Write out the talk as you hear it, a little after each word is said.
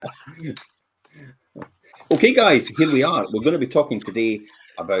Okay, guys, here we are. We're going to be talking today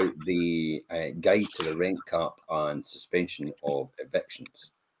about the guide to the rent cap and suspension of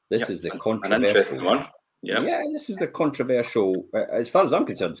evictions. This is the controversial. An interesting one. Yeah, this is the controversial, as far as I'm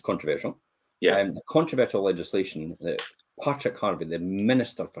concerned, it's controversial. Yeah. The controversial legislation that Patrick Harvey, the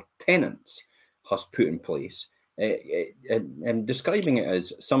Minister for Tenants, has put in place, describing it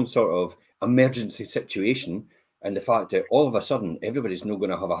as some sort of emergency situation, and the fact that all of a sudden everybody's not going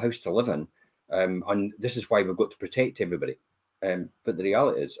to have a house to live in, and this is why we've got to protect everybody. But the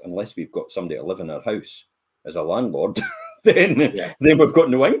reality is, unless we've got somebody to live in our house as a landlord, then we've got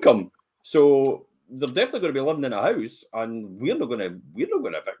no income. So they're definitely going to be living in a house, and we're not going to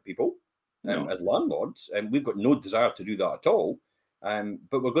evict people as landlords, and we've got no desire to do that at all.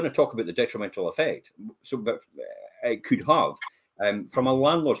 But we're going to talk about the detrimental effect. So, but it could have, from a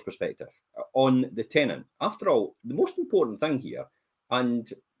landlord's perspective, on the tenant. After all, the most important thing here, and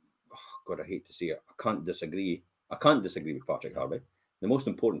God, I hate to say it, I can't disagree with Patrick Harvey. The most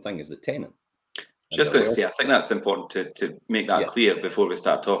important thing is the tenant. Just going to say, I think that's important to make that clear before we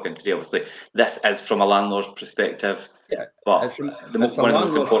start talking today. Obviously, this is from a landlord's perspective, but one of the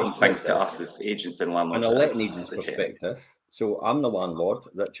most important things to us as agents and landlords and a letting agent's perspective. So I'm the landlord,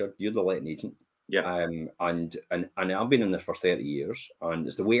 Richard, you're the letting agent. Yeah. And I've been in this for 30 years, and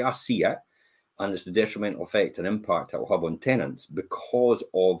it's the way I see it, and it's the detrimental effect and impact it will have on tenants because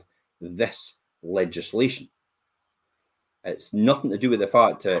of this legislation. It's nothing to do with the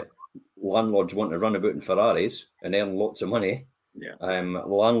fact that landlords want to run about in Ferraris and earn lots of money. Yeah.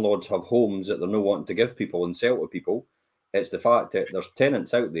 Landlords have homes that they're not wanting to give people and sell to people. It's the fact that there's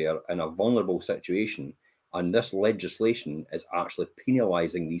tenants out there in a vulnerable situation, and this legislation is actually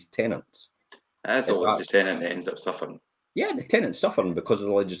penalising these tenants. As always, the tenant ends up suffering. Yeah, the tenant's suffering because of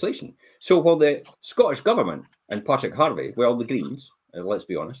the legislation. So while the Scottish Government and Patrick Harvey, well, the Greens, let's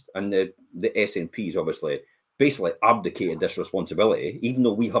be honest, and the SNPs obviously basically abdicated this responsibility, even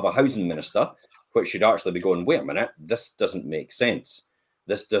though we have a housing minister, which should actually be going, wait a minute, this doesn't make sense.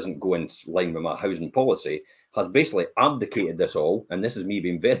 This doesn't go in line with my housing policy, has basically abdicated this all, and this is me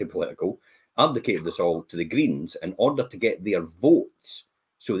being very political, abdicated this all to the Greens in order to get their votes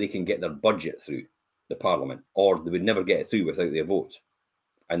so they can get their budget through the Parliament, or they would never get it through without their votes.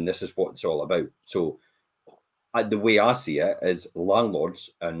 And this is what it's all about. So the way I see it is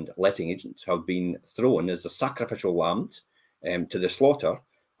landlords and letting agents have been thrown as the sacrificial lambs to the slaughter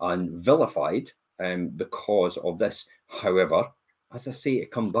and vilified because of this. However, as I say, to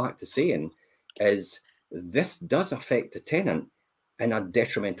come back to saying is this does affect the tenant in a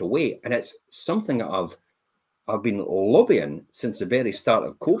detrimental way. And it's something that I've been lobbying since the very start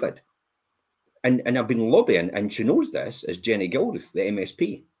of COVID. And I've been lobbying, and she knows this, as Jenny Gilruth, the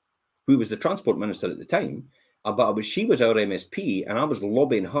MSP, who was the transport minister at the time. But she was our MSP, and I was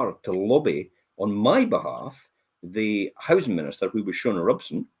lobbying her to lobby on my behalf the housing minister, who was Shona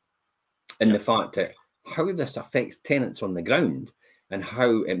Robson, and the fact that how this affects tenants on the ground and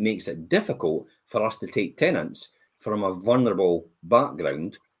how it makes it difficult for us to take tenants from a vulnerable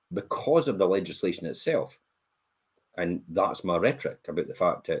background because of the legislation itself. And that's my rhetoric about the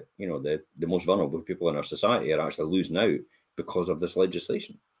fact that, you know, the most vulnerable people in our society are actually losing out because of this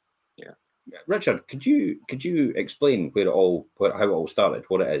legislation. Yeah. Richard, could you explain how it all started,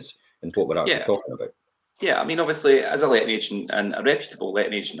 what it is, and what we're actually talking about? Yeah, I mean, obviously, as a letting agent and a reputable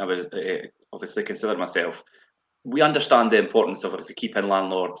letting agent, I would obviously consider myself. We understand the importance of obviously keeping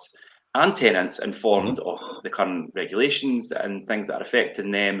landlords and tenants informed of the current regulations and things that are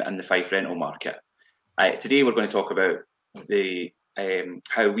affecting them and the Fife rental market. Today, we're going to talk about the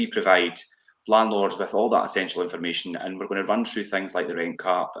how we provide landlords with all that essential information, and we're going to run through things like the rent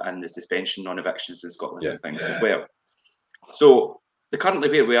cap and the suspension on evictions in Scotland and things as well. So, currently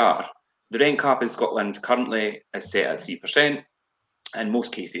where we are, the rent cap in Scotland currently is set at 3% in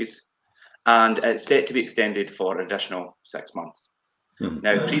most cases, and it's set to be extended for an additional 6 months.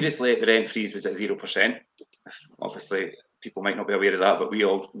 Now, previously, the rent freeze was at 0%. Obviously, people might not be aware of that, but we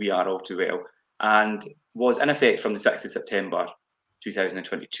are all too well. And was in effect from the 6th of September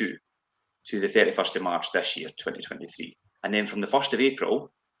 2022 to the 31st of March this year, 2023. And then from the 1st of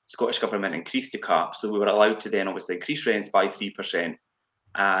April, Scottish Government increased the cap, so we were allowed to then obviously increase rents by 3%,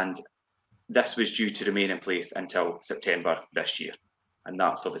 and this was due to remain in place until September this year. And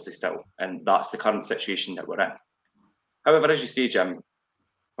that's obviously still, and that's the current situation that we're in. However, as you say, Jim,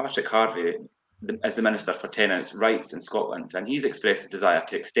 Patrick Harvey is the Minister for Tenants' Rights in Scotland, and he's expressed a desire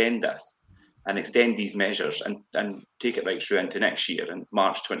to extend this and extend these measures and take it right through into next year in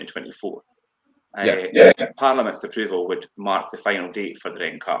March 2024. Parliament's approval would mark the final date for the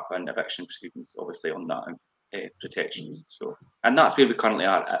rent cap and eviction proceedings, obviously, on that. protections. So, and that's where we currently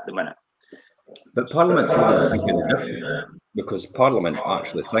are at the minute. But Parliament's really not thinking any different, because Parliament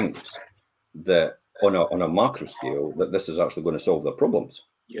actually thinks that on a macro scale that this is actually going to solve their problems.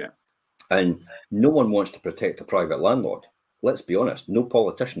 Yeah. And no one wants to protect a private landlord. Let's be honest, no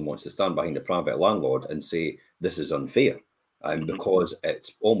politician wants to stand behind a private landlord and say this is unfair, because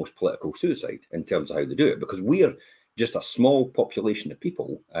it's almost political suicide in terms of how they do it. Because we're just a small population of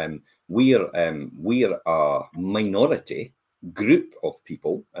people. We're a minority group of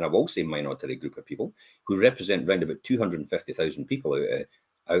people, and I will say minority group of people, who represent around about 250,000 people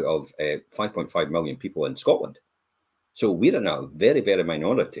out of 5.5 million people in Scotland. So we're in a very, very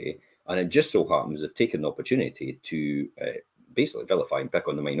minority, and it just so happens they've taken the opportunity to basically vilify and pick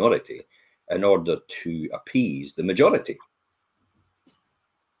on the minority in order to appease the majority.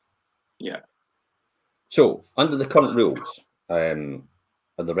 Yeah. So under the current rules of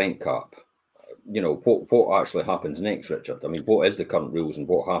the rent cap, what actually happens next, Richard? I mean, what is the current rules and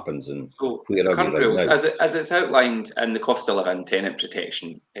what happens, and so where the are current we right rules, now? as it's outlined in the Cost of Living Tenant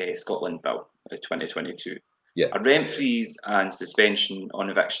Protection Scotland Bill 2022, a rent freeze and suspension on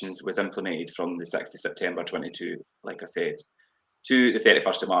evictions was implemented from the 6th of September 22, like I said, to the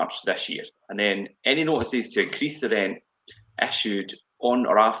 31st of March this year. And then any notices to increase the rent issued on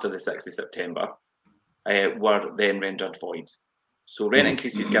or after the 6th of September were then rendered void. So rent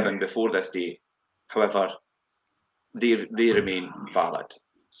increases given before this date, however, they remain valid.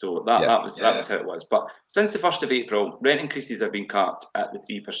 So that was how it was. But since the 1st of April, rent increases have been capped at the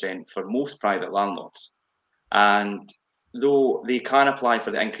 3% for most private landlords. And though they can apply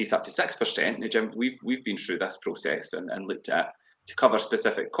for the increase up to 6%, Jim, we've been through this process and looked at to cover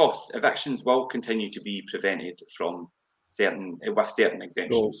specific costs. Evictions will continue to be prevented from certain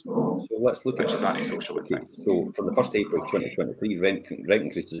exemptions. So let's look which at is antisocial. Okay. So from the 1st of April 2023, rent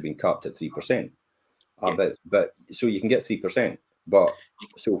increases have been capped at 3%. Yes. But so you can get 3%. But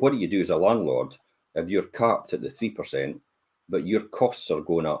so what do you do as a landlord if you're capped at the 3%, but your costs are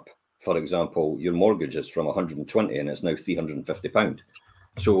going up? For example, your mortgage is from 120 and it's now £350.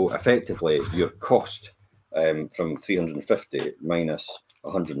 So effectively, your cost from 350 minus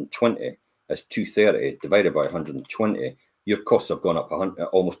 120 is 230 divided by 120. Your costs have gone up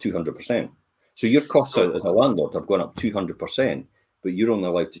almost 200%. So your costs as a landlord have gone up 200%, but you're only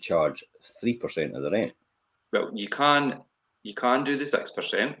allowed to charge 3% of the rent. Well, you can do the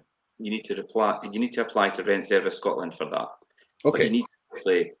 6%. You need to apply to Rent Service Scotland for that. Okay.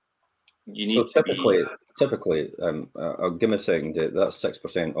 But typically, give me a second. That's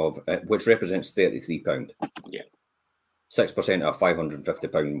 6% of which represents £33. Yeah. 6% of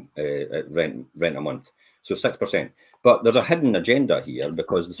 £550 rent a month. So 6%. But there's a hidden agenda here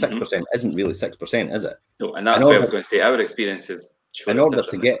because the 6% isn't really 6%, is it? No, and that's what I was going to say. Our experience is in order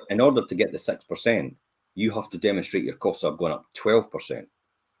to get the 6%, you have to demonstrate your costs have gone up 12%,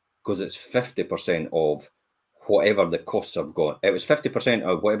 because it's 50% of whatever the costs have gone. It was 50%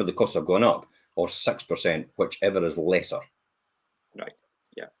 of whatever the costs have gone up, or 6%, whichever is lesser. Right.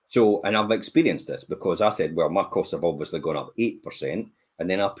 Yeah. So, and I've experienced this because I said, well, my costs have obviously gone up 8%, and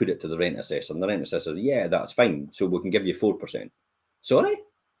then I put it to the rent assessor, and the rent assessor said, yeah, that's fine. So we can give you 4%. Sorry?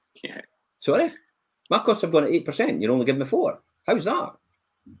 Yeah. Sorry? My costs have gone at 8%. You're only giving me 4%. How's that?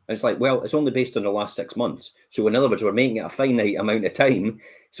 And it's like, well, it's only based on the last 6 months. So in other words, we're making it a finite amount of time.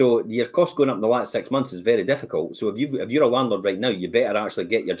 So your cost going up in the last 6 months is very difficult. So if you're a landlord right now, you better actually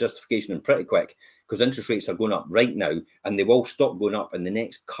get your justification in pretty quick, because interest rates are going up right now, and they will stop going up in the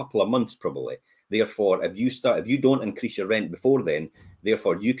next couple of months probably. Therefore, if you don't increase your rent before then,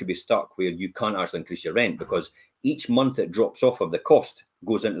 therefore you could be stuck where you can't actually increase your rent, because each month it drops off of the cost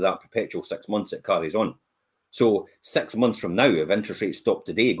goes into that perpetual 6 months it carries on. So 6 months from now, if interest rates stop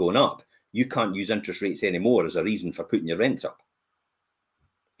today going up, you can't use interest rates anymore as a reason for putting your rents up.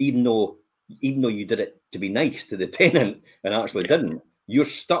 Even though you did it to be nice to the tenant and actually didn't, you're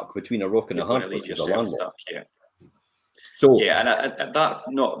stuck between a rock and a hard place as a landlord. Stuck, yeah. So yeah, and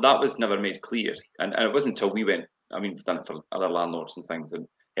that was never made clear, and it wasn't until we went. I mean, we've done it for other landlords and things, and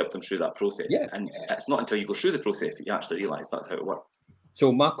helped them through that process. Yeah. And it's not until you go through the process that you actually realise that's how it works.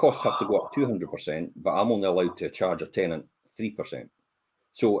 So my costs have to go up 200%, but I'm only allowed to charge a tenant 3%.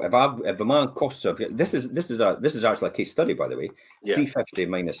 So if my costs of this is actually a case study, by the way. 350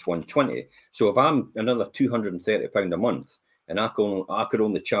 minus 120. So if I'm another £230 a month, and I could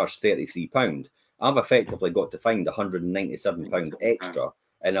only charge £33, I've effectively got to find £197 extra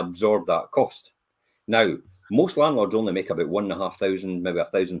and absorb that cost. Now, most landlords only make about £1,500, maybe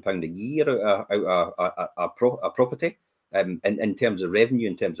 £1,000 a year out of a property. In terms of revenue,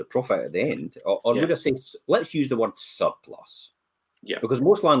 in terms of profit at the end, or would I say, let's use the word surplus. Yeah. Because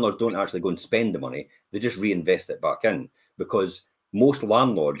most landlords don't actually go and spend the money; they just reinvest it back in. Because most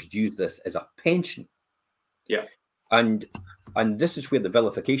landlords use this as a pension. Yeah. And this is where the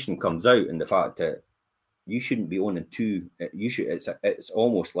vilification comes out in the fact that you shouldn't be owning two. You should. It's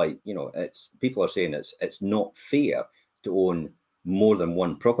almost like, you know, it's people are saying it's not fair to own more than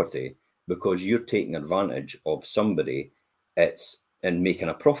one property because you're taking advantage of somebody. And making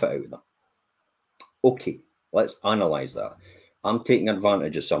a profit out of them. Okay, let's analyze that. I'm taking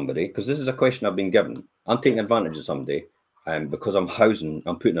advantage of somebody because this is a question I've been given. I'm taking advantage of somebody because I'm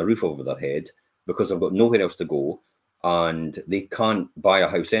putting a roof over their head because I've got nowhere else to go and they can't buy a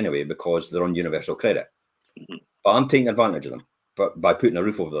house anyway because they're on universal credit. Mm-hmm. But I'm taking advantage of them by putting a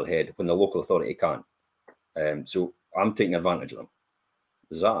roof over their head when the local authority can't. So I'm taking advantage of them.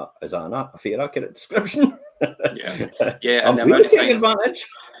 Is that a fair, accurate description? Yeah, yeah, I'm and the amount of taking times, advantage.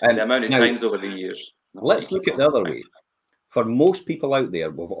 the amount of times over the years. Let's look at the other way. For most people out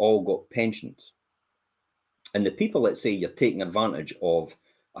there, we've all got pensions. And the people that say you're taking advantage of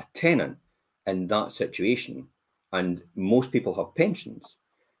a tenant in that situation, and most people have pensions,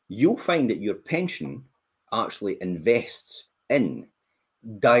 you'll find that your pension actually invests in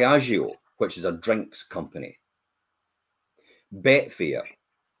Diageo, which is a drinks company, Betfair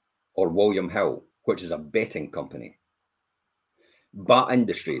or William Hill, which is a betting company, Bat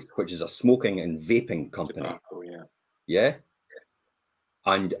Industries, which is a smoking and vaping company. Tobacco, yeah. Yeah.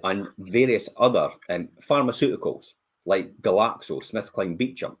 And various other pharmaceuticals like GlaxoSmithKline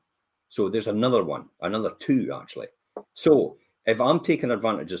Beecham. So there's another two actually. So if I'm taking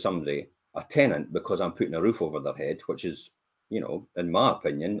advantage of somebody, a tenant, because I'm putting a roof over their head, which is, you know, in my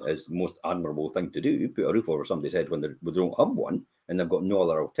opinion, is the most admirable thing to do, put a roof over somebody's head when they don't have one and they've got no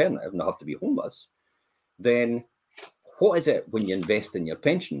other alternative and they have to be homeless, then what is it when you invest in your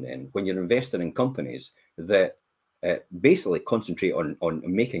pension then, when you're investing in companies that basically concentrate on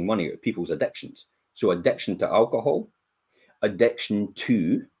making money out of people's addictions? So addiction to alcohol, addiction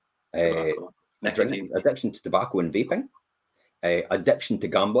to nicotine, addiction to tobacco and vaping, addiction to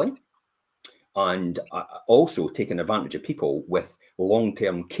gambling, and also taking advantage of people with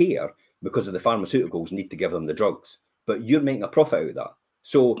long-term care because of the pharmaceuticals need to give them the drugs. But you're making a profit out of that.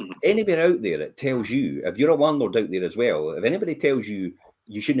 So anybody out there that tells you, if you're a landlord out there as well, if anybody tells you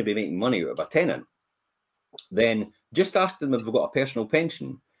you shouldn't be making money out of a tenant, then just ask them if they've got a personal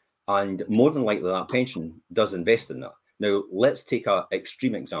pension, and more than likely that pension does invest in that. Now, let's take an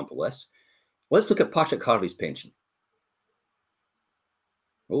extreme example of this. Let's look at Patrick Harvey's pension.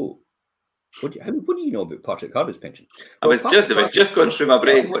 Oh, what do you know about Patrick Harvey's pension? I was just going through my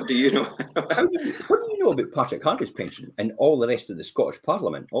brain. What do you know? What do you know about Patrick Harvey's pension and all the rest of the Scottish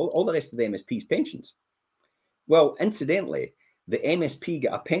Parliament, all the rest of the MSP's pensions? Well, incidentally, the MSP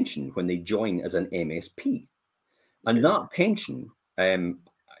get a pension when they join as an MSP. And that pension,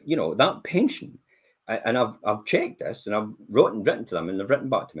 that pension, and I've checked this and I've written to them and they've written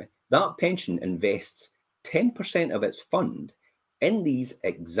back to me, that pension invests 10% of its fund in these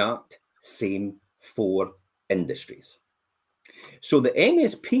exact same four industries. So the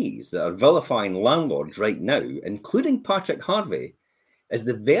MSPs that are vilifying landlords right now, including Patrick Harvey, is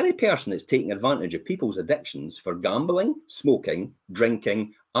the very person that's taking advantage of people's addictions for gambling, smoking,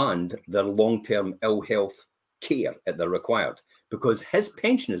 drinking, and their long-term ill health care that they're required, because his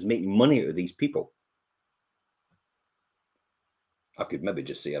pension is making money out of these people. I could maybe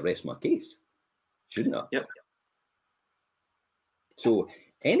just say I rest my case, shouldn't I? Yep. So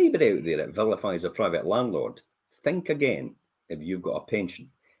anybody out there that vilifies a private landlord, think again if you've got a pension.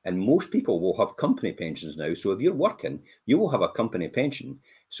 And most people will have company pensions now. So if you're working, you will have a company pension.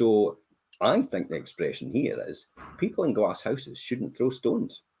 So I think the expression here is people in glass houses shouldn't throw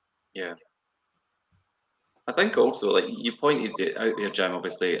stones. Yeah. I think also, like you pointed it out there, Jim,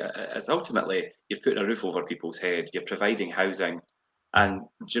 obviously, it's ultimately you're putting a roof over people's head, you're providing housing, and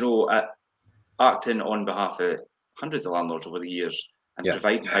acting on behalf of hundreds of landlords over the years and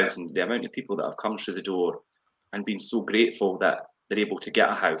providing housing, the amount of people that have come through the door and been so grateful that they're able to get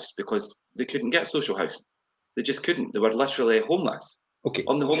a house because they couldn't get social housing. They just couldn't. They were literally homeless. Okay.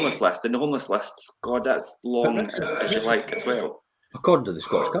 On the homeless list. And the homeless lists, God, that's long as you like as well. According to the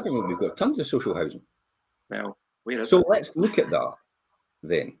Scottish Government, we've got tons of social housing. Well, where is it? So let's look at that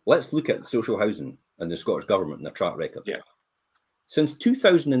then. Let's look at social housing and the Scottish Government and their track record. Yeah. Since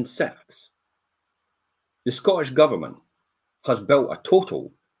 2006, the Scottish Government has built a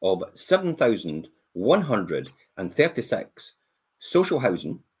total of 7,136 social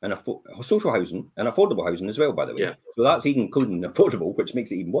housing and affordable housing as well, by the way. Yeah. So that's even including affordable, which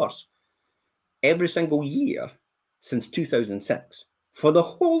makes it even worse. Every single year since 2006, for the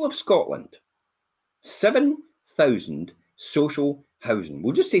whole of Scotland, 7,000 social housing.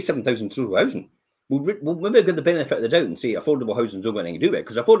 We'll just say 7,000 social housing. We'll maybe give the benefit of the doubt and say affordable housing's not got anything to do with it,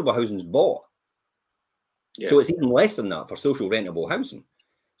 because affordable housing's bought. Yeah. So it's even less than that for social rentable housing.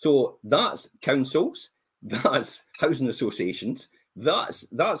 So that's councils, that's housing associations, that's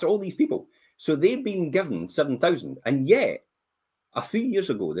all these people. So they've been given 7,000, and yet a few years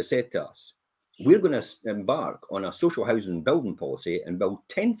ago they said to us, we're going to embark on a social housing building policy and build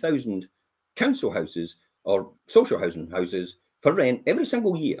 10,000 council houses or social housing houses for rent every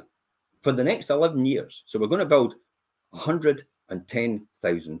single year for the next 11 years. So we're going to build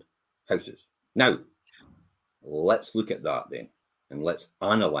 110,000 houses. Now, let's look at that then, and let's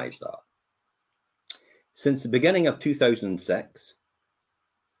analyse that. Since the beginning of 2006,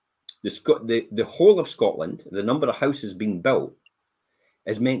 the whole of Scotland, the number of houses being built,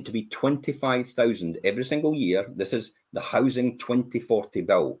 is meant to be 25,000 every single year. This is the Housing 2040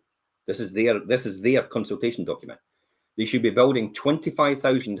 bill. This is their consultation document. They should be building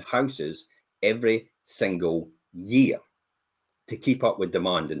 25,000 houses every single year to keep up with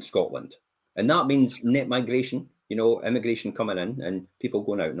demand in Scotland. And that means net migration, immigration coming in and people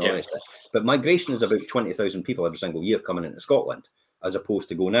going out and all the rest of it. But migration is about 20,000 people every single year coming into Scotland, as opposed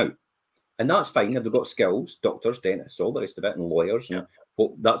to going out. And that's fine if they've got skills, doctors, dentists, all the rest of it, and lawyers. And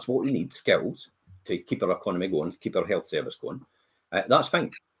that's what we need, skills, to keep our economy going, to keep our health service going. That's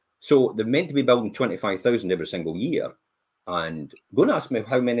fine. So they're meant to be building 25,000 every single year. And go and ask me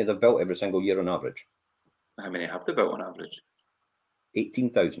how many they've built every single year on average. How many have they built on average?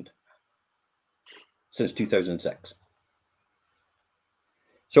 18,000 since 2006.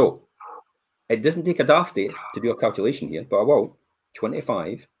 So it doesn't take a dafty to do a calculation here, but I will.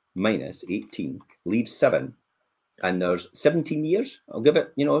 25 minus 18 leaves 7. And there's 17 years, I'll give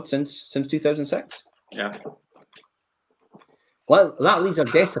it, since 2006. Yeah. Well, that leaves a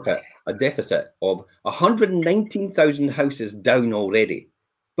deficit of 119,000 houses down already.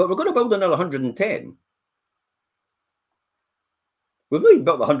 But we're going to build another 110. We've not even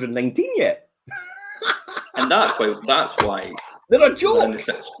built 119 yet. And that's why they're a joke.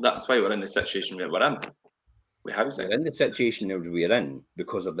 That's why we're in the situation that we're in. With housing. We're in the situation that we're in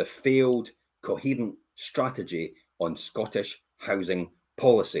because of the failed coherent strategy on Scottish housing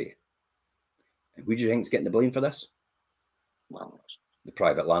policy. And who do you think is getting the blame for this? Landlords. The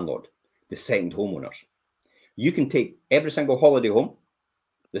private landlord, the second homeowners. You can take every single holiday home.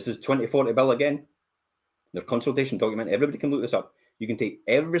 This is 2040 bill again. Their consultation document. Everybody can look this up. You can take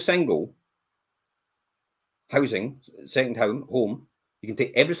every single housing, second home. You can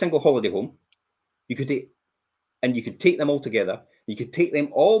take every single holiday home. You could take them all together. You could take them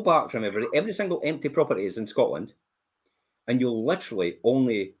all back from every single empty property is in Scotland, and you'll literally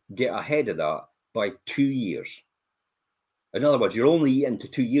only get ahead of that by 2 years. In other words, you're only eating to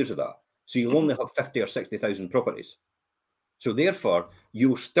 2 years of that. So you'll only have 50 or 60,000 properties. So therefore,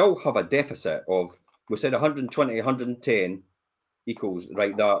 you'll still have a deficit of, we said 120, 110 equals,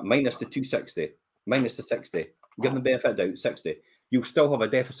 right, that minus the 260, minus the 60, give them the benefit of doubt, 60. You'll still have a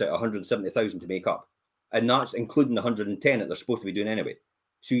deficit of 170,000 to make up. And that's including the 110 that they're supposed to be doing anyway.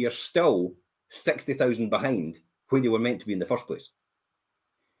 So you're still 60,000 behind where they were meant to be in the first place.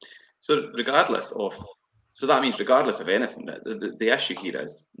 So that means regardless of anything, the issue here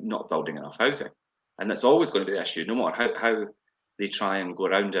is not building enough housing. And that's always going to be the issue, no matter how they try and go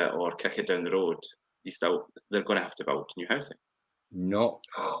around it or kick it down the road, they're going to have to build new housing. Not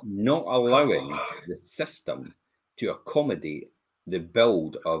allowing the system to accommodate the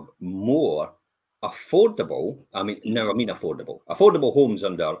build of more affordable. Affordable homes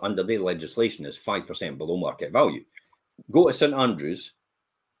under their legislation is 5% below market value. Go to St Andrews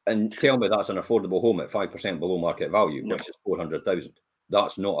and tell me that's an affordable home at 5% below market value, which is 400,000.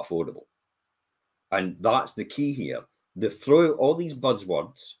 That's not affordable. And that's the key here. They throw out all these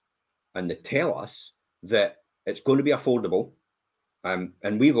buzzwords and they tell us that it's going to be affordable.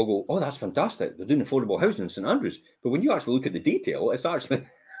 And we will go, oh, that's fantastic. They're doing affordable housing in St Andrews. But when you actually look at the detail, it's actually,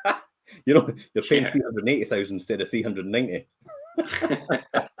 you're paying 380,000 instead of 390.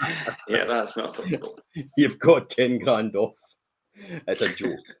 Yeah, that's not affordable. You've got 10 grand off. It's a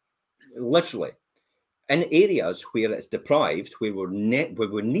joke. Literally. In areas where it's deprived, where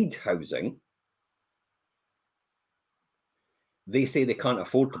we need housing, they say they can't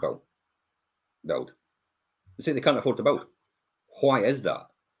afford to build. They say they can't afford to build. Why is that?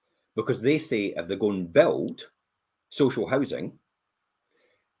 Because they say if they go and build social housing,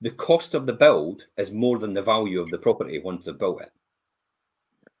 the cost of the build is more than the value of the property once they've built it.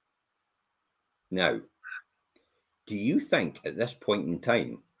 Now, do you think at this point in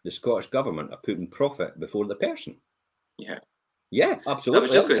time, the Scottish Government are putting profit before the person? Yeah. Yeah, absolutely. I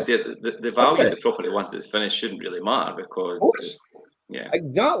was just going to say the value of the property once it's finished shouldn't really matter because Yeah.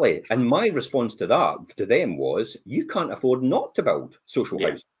 Exactly. And my response to that, to them, was, you can't afford not to build social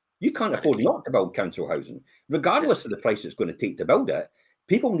housing. You can't afford not to build council housing, regardless of the price it's going to take to build it.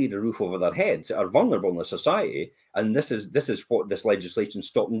 People need a roof over their heads, are vulnerable in the society, and this is what this legislation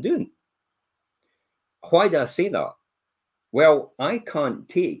stopped them doing. Why do I say that? Well, I can't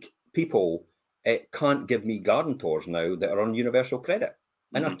take people, it can't give me guarantors now that are on universal credit.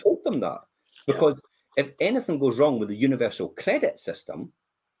 And I told them that, because if anything goes wrong with the universal credit system,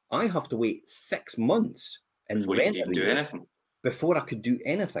 I have to wait 6 months in Before you rent can do arrears anything. before I could do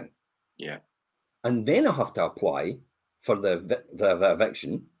anything. Yeah. And then I have to apply for the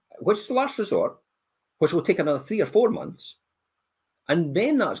eviction, which is the last resort, which will take another 3 or 4 months. And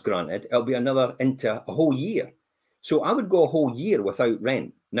then that's granted, it'll be another into a whole year. So I would go a whole year without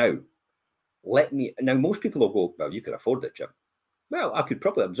rent. Now, most people will go, well, you could afford it, Jim. Well, I could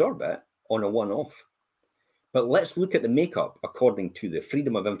probably absorb it on a one-off. But let's look at the makeup according to the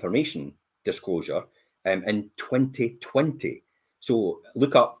Freedom of Information disclosure in 2020. So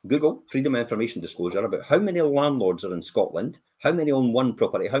look up, Google Freedom of Information disclosure about how many landlords are in Scotland, how many own one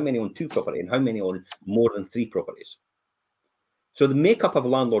property, how many own two property, and how many own more than 3 properties. So the makeup of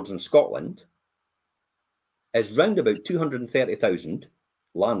landlords in Scotland is round about 230,000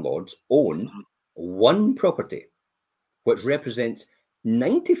 landlords own one property, which represents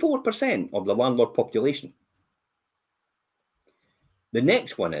 94% of the landlord population. The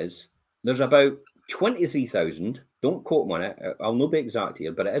next one is, there's about 23,000, don't quote me on it, I'll not be exact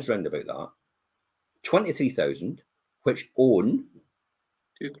here, but it is round about that, 23,000, which own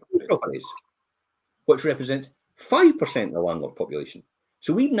 2 properties, which represents 5% of the landlord population.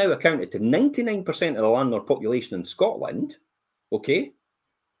 So we've now accounted to 99% of the landlord population in Scotland, okay,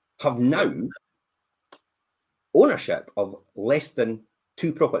 have now ownership of less than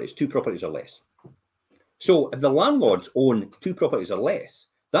 2 properties or less. So if the landlords own 2 properties or less,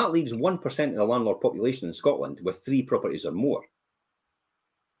 that leaves 1% of the landlord population in Scotland with 3 properties or more.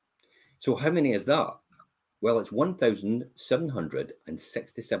 So how many is that? Well, it's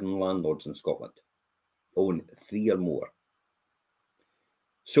 1,767 landlords in Scotland own 3 or more.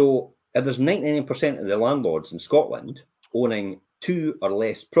 So if there's 99% of the landlords in Scotland owning 2 or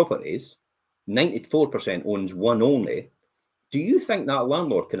less properties, 94% owns one only. Do you think that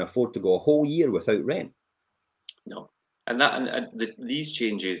landlord can afford to go a whole year without rent? No. These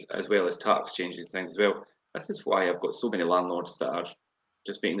changes, as well as tax changes and things as well, this is why I've got so many landlords that are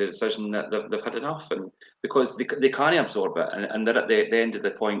just making the decision that they've had enough, and because they can't absorb it, and they're at the end of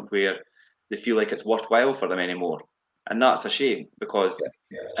the point where they feel like it's worthwhile for them anymore. And that's a shame, because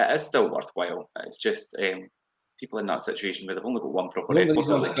it is still worthwhile. It's just people in that situation where they've only got one property. The only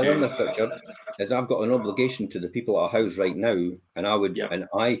reason I'm possibly still in two. this, Richard, is I've got an obligation to the people at our house right now, and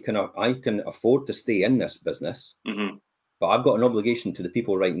I can afford to stay in this business, but I've got an obligation to the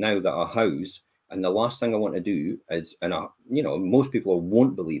people right now that are house. And the last thing I want to do is, most people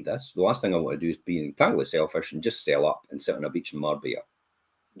won't believe this, the last thing I want to do is be entirely selfish and just sell up and sit on a beach in Marbella.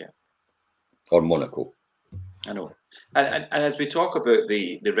 Yeah. Or Monaco. I know. And as we talk about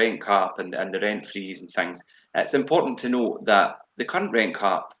the rent cap and the rent freeze and things, it's important to note that the current rent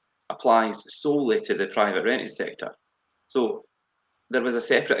cap applies solely to the private rented sector. So there was a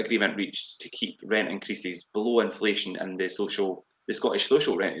separate agreement reached to keep rent increases below inflation in the Scottish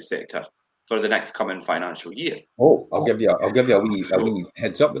social rented sector for the next coming financial year. Oh, I'll give you a wee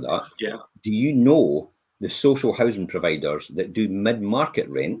heads up with that. Yeah. Do you know the social housing providers that do mid-market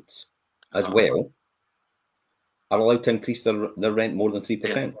rents as well are allowed to increase their rent more than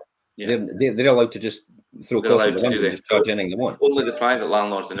 3%? Yeah. They're allowed to just throw costs at the window and just charge anything they want. Only the private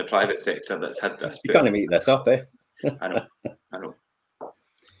landlords in the private sector that's had this. You can't make this up, eh? I know.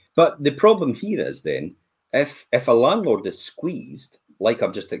 But the problem here is then, if a landlord is squeezed, like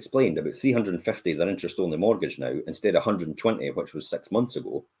I've just explained, about 350 their interest-only mortgage now, instead of 120, which was 6 months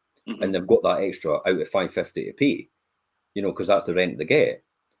ago, and they've got that extra out of 550 to pay, because that's the rent they get,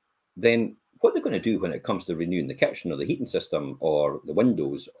 then what they're going to do when it comes to renewing the kitchen or the heating system or the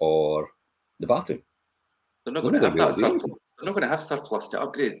windows or the bathroom? They're not going to have that surplus. They're not going to have surplus to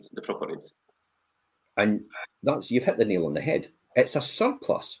upgrade the properties. And you've hit the nail on the head. It's a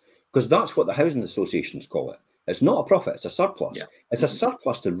surplus, because that's what the housing associations call it. It's not a profit, it's a surplus. Yeah. It's a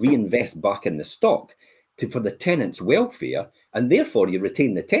surplus to reinvest back in the stock for the tenant's welfare, and therefore you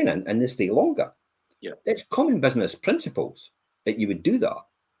retain the tenant and they stay longer. Yeah. It's common business principles that you would do that.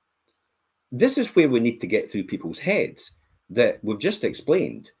 This is where we need to get through people's heads that we've just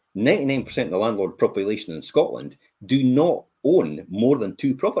explained. 99% of the landlord population in Scotland do not own more than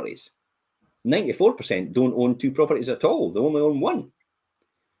 2 properties. 94% don't own 2 properties at all. They only own 1.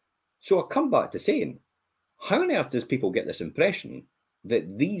 So I come back to saying, how on earth does people get this impression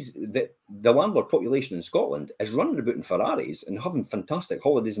that the landlord population in Scotland is running about in Ferraris and having fantastic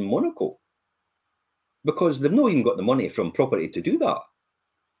holidays in Monaco because they've not even got the money from property to do that.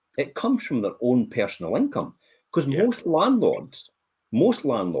 It comes from their own personal income because most landlords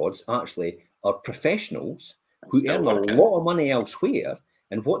actually are professionals who earn a lot of money elsewhere,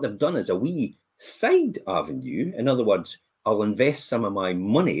 and what they've done is a wee side avenue. In other words, I'll invest some of my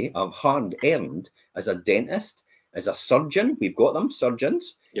money I've hard earned as a dentist, as a surgeon, we've got them,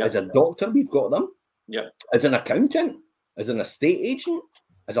 surgeons, as a doctor, we've got them, as an accountant, as an estate agent,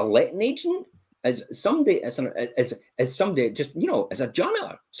 as a letting agent, as somebody, as somebody just, as a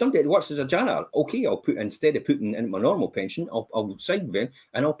janitor, somebody that works as a janitor. Okay, I'll put, instead of putting in my normal pension, I'll side then,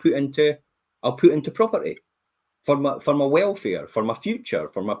 and I'll put into property for my welfare, for my future,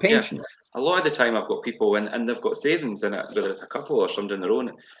 for my pension. Yeah. A lot of the time I've got people and they've got savings in it, whether it's a couple or somebody on their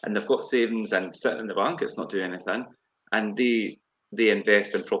own, and they've got savings and sitting in the bank, it's not doing anything, and they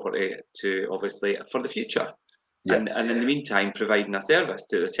invest in property to obviously for the future. Yeah. And in the meantime, providing a service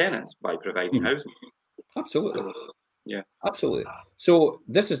to the tenants by providing housing. Absolutely. So, yeah. Absolutely. So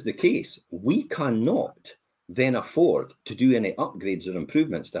this is the case. We cannot then afford to do any upgrades or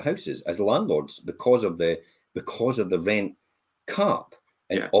improvements to houses as landlords because of the rent cap.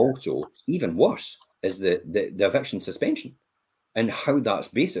 And also, even worse, is the eviction suspension and how that's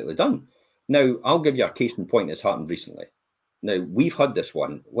basically done. Now, I'll give you a case in point that's happened recently. Now, we've had this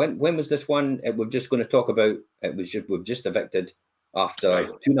one. When was this one? We're just going to talk about, we've just evicted after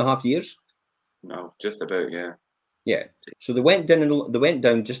 2.5 years. No, just about, yeah. Yeah. So they went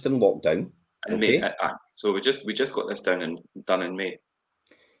down just in lockdown. In May. So we just got this done in May.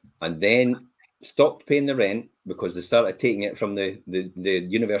 And then stopped paying the rent because they started taking it from the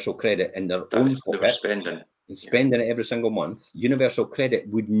universal credit in their own pocket. They were spending. And spending it every single month. Universal credit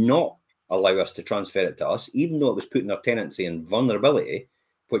would not allow us to transfer it to us, even though it was putting our tenancy in vulnerability,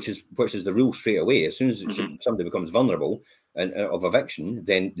 which is the rule straight away. As soon as somebody becomes vulnerable and of eviction,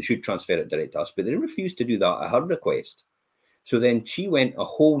 then they should transfer it direct to us. But they refused to do that at her request. So then she went a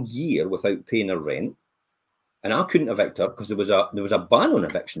whole year without paying her rent, and I couldn't evict her because there was a ban on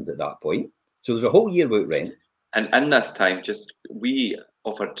evictions at that point. So there's a whole year without rent. And in this time, we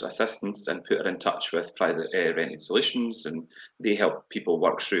offered assistance and put her in touch with private rented solutions, and they help people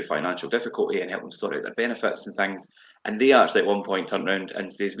work through financial difficulty and help them sort out their benefits and things. And they actually at one point turned around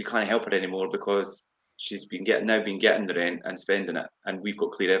and says, we can't help her anymore because she's been getting the rent and spending it, and we've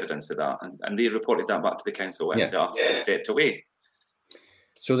got clear evidence of that. And they reported that back to the council and to us and stepped away.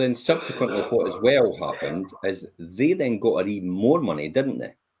 So then subsequently what as well happened is they then got her even more money, didn't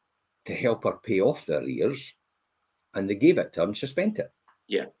they, to help her pay off the arrears, and they gave it to her and she spent it.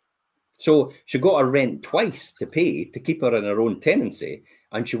 Yeah. So she got her rent twice to pay to keep her in her own tenancy,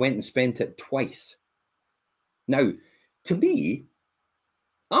 and she went and spent it twice. Now, to me,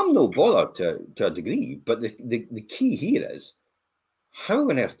 I'm no bother to a degree, but the key here is, how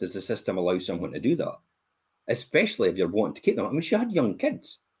on earth does the system allow someone to do that? Especially if you're wanting to keep them. I mean, she had young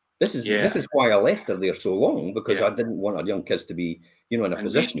kids. This is why I left her there so long, because I didn't want her young kids to be, in a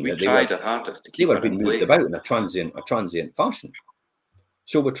position we tried our hardest to keep her in place. They were being moved about in a transient fashion.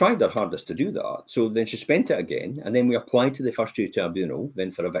 So we tried our hardest to do that. So then she spent it again, and then we applied to the First Tier Tribunal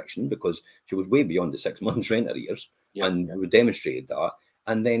then for eviction because she was way beyond the 6 months rent arrears, and we demonstrated that,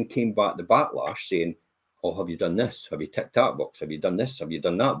 and then came back the backlash saying, "Oh, have you done this? Have you ticked that box? Have you done this? Have you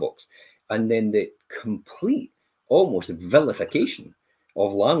done that box?" And then the complete, almost vilification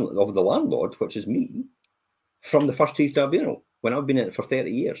of the landlord, which is me, from the First Tier Tribunal when I've been in it for 30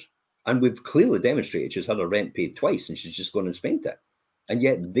 years, and we've clearly demonstrated she's had her rent paid twice and she's just gone and spent it. And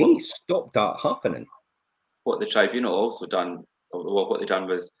yet they stopped that happening. What the tribunal also done, or what they done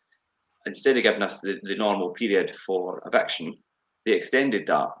was, instead of giving us the normal period for eviction, they extended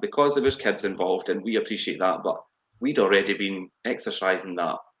that because there was kids involved, and we appreciate that, but we'd already been exercising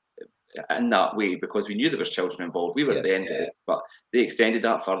that in that way because we knew there was children involved. We were at the end of it, but they extended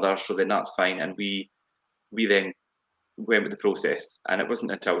that further, so then that's fine. And we then went with the process, and it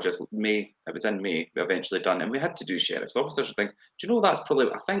wasn't until just May, it was in May, we eventually done, and we had to do sheriff's officers and things. Do you know, that's probably,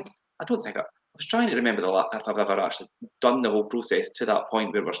 I was trying to remember if I've ever actually done the whole process to that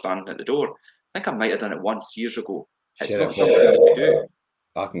point where we're standing at the door. I think I might have done it once years ago. It's not something that we do.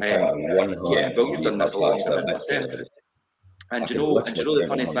 I can count on one hand. Yeah, but we've done this a lot myself. And do you know the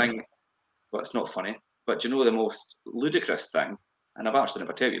funny thing? Well, it's not funny, but do you know the most ludicrous thing? And I've actually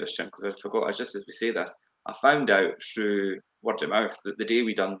never told you this, Jim, because I forgot. Just as we say this, I found out through word of mouth that the day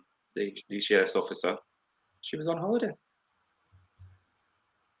we done the sheriff's officer, she was on holiday.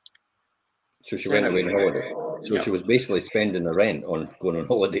 So she went away on holiday. So she was basically spending the rent on going on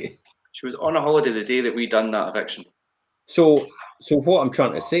holiday. She was on a holiday the day that we done that eviction. So what I'm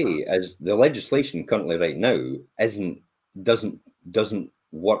trying to say is the legislation currently right now doesn't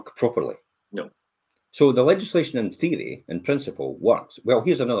work properly. No. So the legislation in theory, in principle, works. Well,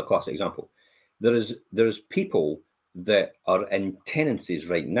 here's another classic example. There's people that are in tenancies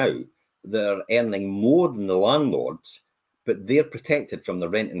right now that are earning more than the landlords, but they're protected from the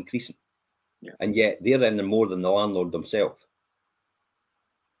rent increasing. Yeah. And yet they're earning more than the landlord themselves.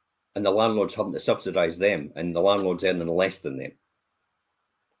 And the landlord's having to subsidise them, and the landlord's earning less than them.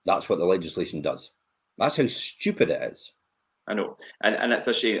 That's what the legislation does. That's how stupid it is. I know, and it's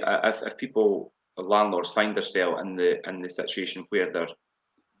a shame if people, landlords, find themselves in the situation where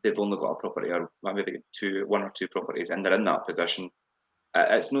they've only got a property or maybe one or two properties, and they're in that position.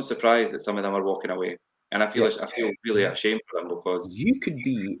 It's no surprise that some of them are walking away, and I feel really ashamed for them, because you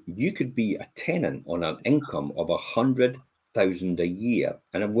could be a tenant on an income of 100,000 a year,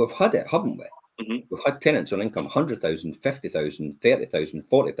 and we've had it, haven't we? Mhm. We've had tenants on income 100,000, 50,000, 30,000,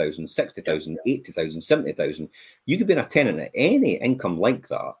 40,000, 60,000, 80,000, 70,000. You could be a tenant at any income like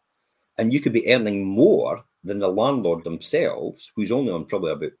that, and you could be earning more than the landlord themselves, who's only on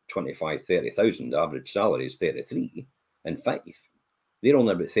probably about 25, 30,000. The average salary is 33 in Fife. They're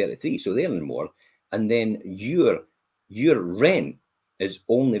only about 33, so they're earning more. And then your rent is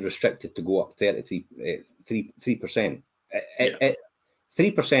only restricted to go up 3%.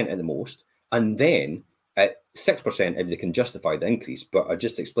 3% at the most, and then at 6% if they can justify the increase. But I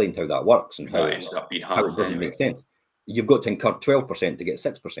just explained how that works and how that ends up being it half doesn't anyway. make sense. You've got to incur 12% to get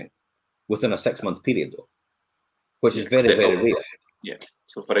 6% within a 6-month period, though, which is very, very rare. Yeah.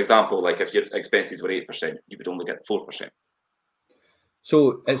 So, for example, like if your expenses were 8%, you would only get 4%.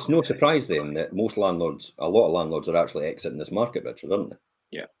 So it's no surprise then that a lot of landlords are actually exiting this market, Richard, aren't they?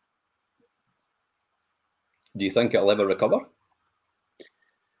 Yeah. Do you think it'll ever recover?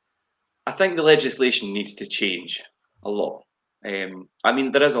 I think the legislation needs to change a lot. I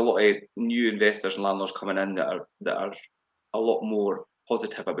mean, there is a lot of new investors and landlords coming in that are a lot more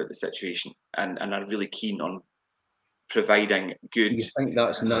positive about the situation, and are really keen on providing good. Do you think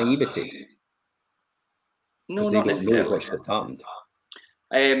that's naivety? No, Because they not don't know necessarily. what's just happened.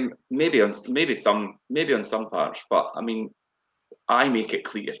 Maybe on some parts, but I mean, I make it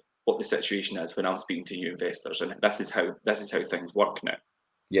clear what the situation is when I'm speaking to new investors, and this is how things work now.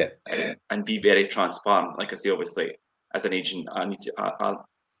 Yeah. And be very transparent. Like I say, obviously, as an agent, I need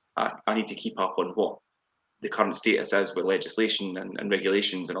to keep up on what the current status is with legislation and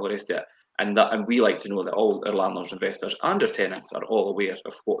regulations and all the rest of it. And we like to know that all our landlords, investors, and our tenants are all aware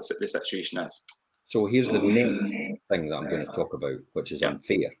of what the situation is. So here's the next thing that I'm going to talk about, which is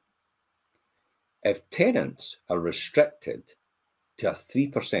unfair. If tenants are restricted to a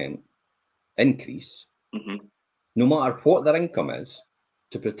 3% increase, no matter what their income is,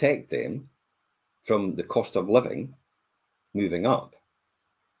 to protect them from the cost of living moving up,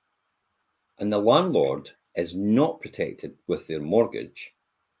 and the landlord is not protected with their mortgage,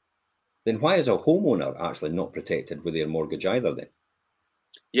 then why is a homeowner actually not protected with their mortgage either then?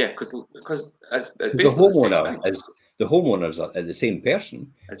 Yeah, because it's basically the same thing. The homeowners are the same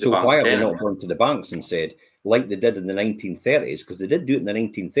person. So why are they not going to the banks and said, like they did in the 1930s, because they did do it in the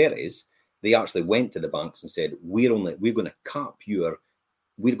 1930s, they actually went to the banks and said, we're going to cap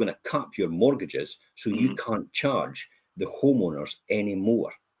your mortgages, so you can't charge the homeowners any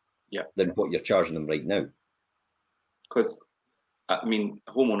more than what you're charging them right now. Because, I mean,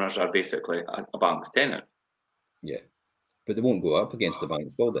 homeowners are basically a bank's tenant. Yeah. But they won't go up against the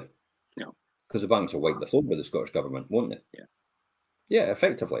banks, will they? No. Because the banks will wipe the floor with the Scottish Government, won't they? Yeah. Yeah,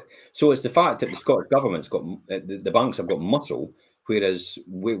 effectively. So it's the fact that the Scottish Government's got, the banks have got muscle, whereas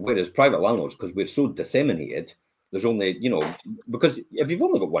private landlords, because we're so disseminated, there's only, because if you've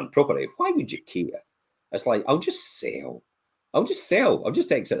only got one property, why would you care? It's like, I'll just sell. I'll just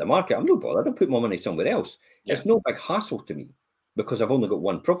exit the market. I'm not bothered. I'll put my money somewhere else. Yeah. It's no big hassle to me because I've only got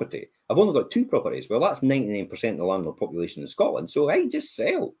one property. I've only got two properties. Well, that's 99% of the landlord population in Scotland. So, hey, just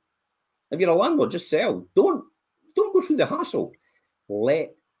sell. If you're a landlord, just sell. Don't go through the hassle.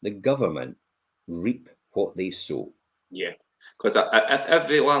 Let the government reap what they sow. Yeah, because if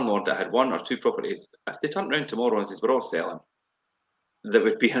every landlord that had one or two properties, if they turned around tomorrow and says we're all selling, there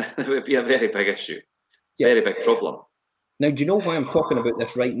would be a very big issue, very big problem. Now, do you know why I'm talking about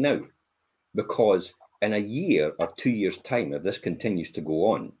this right now? Because in a year or 2 years' time, if this continues to go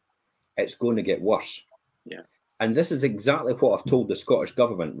on, it's going to get worse. Yeah. And this is exactly what I've told the Scottish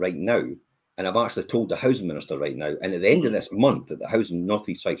Government right now. And I've actually told the Housing Minister right now. And at the end of this month, at the North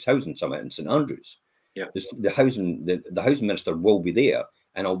East Fifes Housing Summit in St Andrews, the Housing Minister will be there.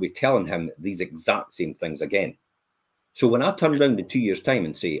 And I'll be telling him these exact same things again. So when I turn around in 2 years' time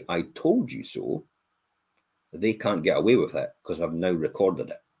and say, I told you so, they can't get away with it because I've now recorded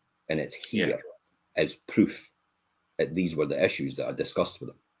it. And it's here as proof that these were the issues that I discussed with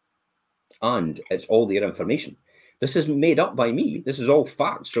them. And it's all their information. This isn't made up by me. This is all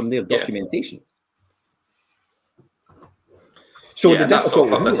facts from their documentation. So that's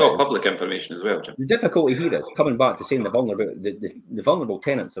all public information as well, Jim. The difficulty here is coming back to saying the vulnerable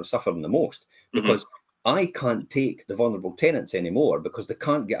tenants are suffering the most, because I can't take the vulnerable tenants anymore because they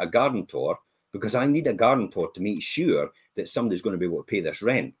can't get a guarantor, because I need a guarantor to make sure that somebody's going to be able to pay this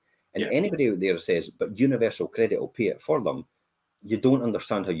rent. And anybody out there says, but universal credit will pay it for them, you don't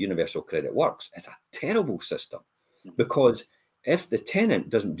understand how universal credit works. It's a terrible system, because if the tenant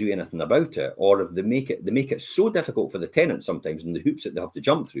doesn't do anything about it, or if they make it so difficult for the tenant sometimes, and the hoops that they have to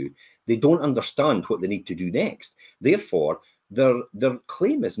jump through, they don't understand what they need to do next. Therefore, their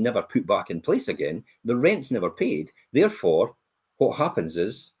claim is never put back in place again. The rent's never paid. Therefore, what happens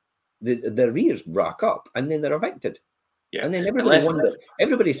is the arrears rack up, and then they're evicted. Yeah. And then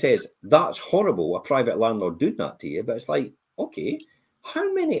everybody says, that's horrible, a private landlord doing that to you. But it's like, okay,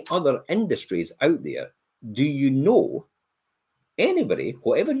 how many other industries out there do you know? Anybody,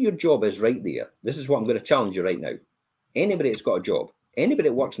 whatever your job is right there, this is what I'm going to challenge you right now. Anybody that's got a job, anybody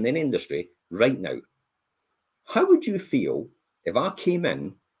that works in any industry right now, how would you feel if I came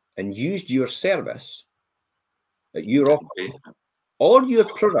in and used your service that you're offering, or your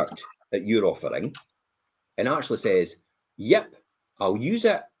product that you're offering, and actually says, yep, I'll use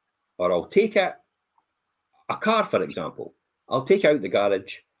it, or I'll take it, a car, for example, I'll take it out the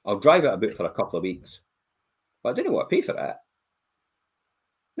garage, I'll drive it about for a couple of weeks, but I didn't want to pay for it.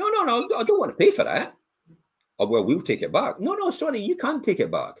 No, I don't want to pay for that. Oh, well, we'll take it back. No, sorry, you can't take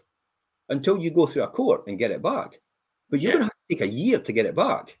it back until you go through a court and get it back. But you're going to have to take a year to get it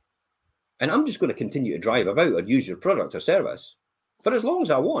back. And I'm just going to continue to drive about or use your product or service for as long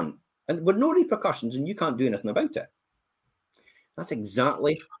as I want, and with no repercussions, and you can't do anything about it. That's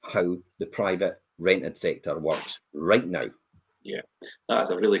exactly how the private rented sector works right now. Yeah, that is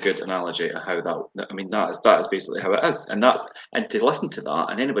a really good analogy of how that is basically how it is, and to listen to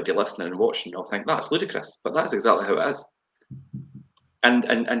that, and anybody listening and watching will think that's ludicrous, but that's exactly how it is.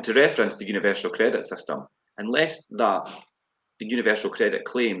 And to reference the universal credit system, unless the universal credit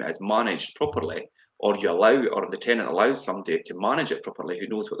claim is managed properly, or the tenant allows somebody to manage it properly who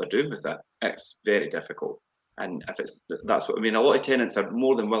knows what they're doing with it, it's very difficult. And that's what I mean. A lot of tenants are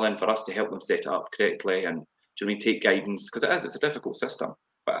more than willing for us to help them set it up correctly and take guidance, because it's a difficult system.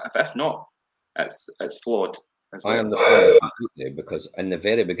 But if not, it's flawed as well. I understand it completely, because in the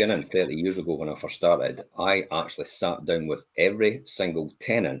very beginning, 30 years ago when I first started, I actually sat down with every single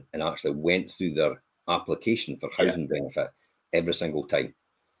tenant and actually went through their application for housing benefit every single time.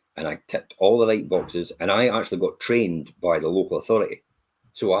 And I ticked all the right boxes, and I actually got trained by the local authority.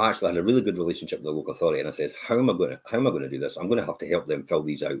 So I actually had a really good relationship with the local authority, and I says, how am I going to do this? I'm going to have to help them fill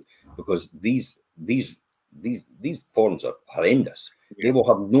these out, because these forms are horrendous. They will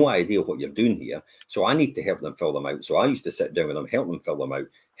have no idea what you're doing here. So I need to help them fill them out. So I used to sit down with them, help them fill them out,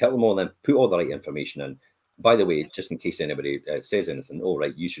 help them all then put all the right information in. By the way, just in case anybody says anything, oh,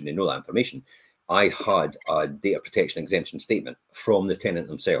 right, you shouldn't know that information. I had a data protection exemption statement from the tenant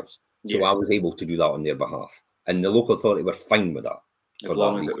themselves. So I was able to do that on their behalf. And the local authority were fine with that. As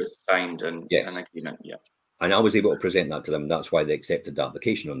long as it was signed and an agreement, And I was able to present that to them. That's why they accepted the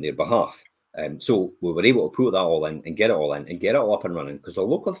application on their behalf. So we were able to put that all in and get it all in and get it all up and running, because the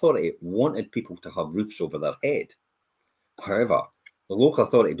local authority wanted people to have roofs over their head. However, the local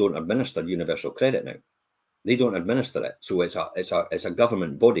authority don't administer universal credit now. They don't administer it. So it's a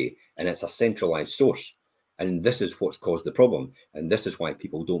government body, and it's a centralized source. And this is what's caused the problem. And this is why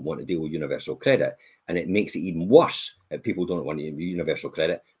people don't want to deal with universal credit. And it makes it even worse that people don't want to use universal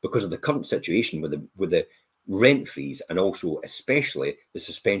credit, because of the current situation with the rent freeze, and also especially the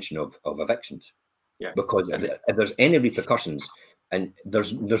suspension of evictions. Because if there's any repercussions, and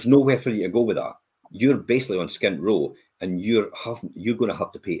there's nowhere for you to go with that, you're basically on skint row, and you're going to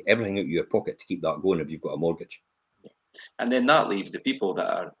have to pay everything out of your pocket to keep that going if you've got a mortgage. And then that leaves the people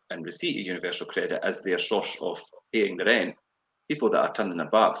that are in receipt of universal credit as their source of paying the rent. People that are turning their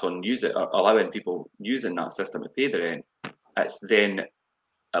backs on allowing people using that system to pay the rent, it's then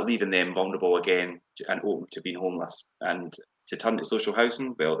leaving them vulnerable again and open to being homeless. And to turn to social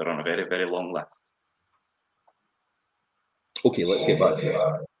housing, well, they're on a very, very long list. Okay, let's get back to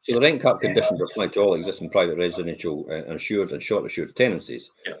it. So the rent cap conditions apply to all existing private residential insured and short assured tenancies.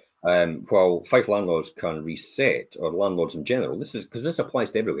 While Fife landlords can reset, or landlords in general, this is because this applies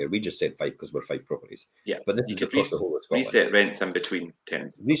to everywhere. We just said Fife because we're Fife properties. But this is across the whole of Scotland. Reset rents in between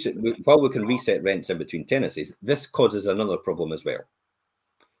tenancies. While we can reset rents in between tenancies, this causes another problem as well.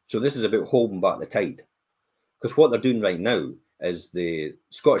 So this is about holding back the tide. Because what they're doing right now is the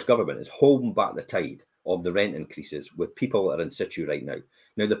Scottish Government is holding back the tide of the rent increases with people that are in situ right now.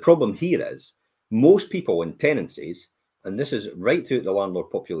 Now, the problem here is most people in tenancies, and this is right throughout the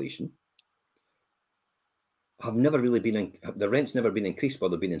landlord population, have never really been, the rent's never been increased while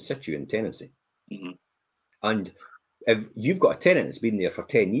they've been in situ in tenancy. Mm-hmm. And if you've got a tenant that's been there for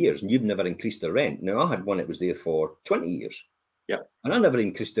 10 years and you've never increased their rent, now I had one that was there for 20 years. Yeah. And I never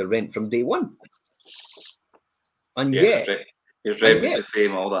increased their rent from day one. And Yeah, yet, his rent was the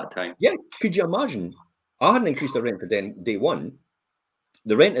same all that time. Yeah, could you imagine? I hadn't increased the rent for day one.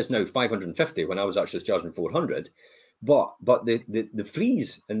 The rent is now 550 when I was actually charging 400. But the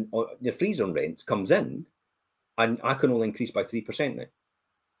freeze and the freeze on rents comes in, and I can only increase by 3% now.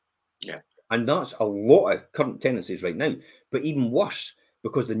 Yeah, and that's a lot of current tenancies right now. But even worse,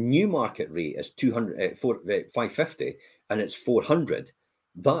 because the new market rate is 550 and it's 400.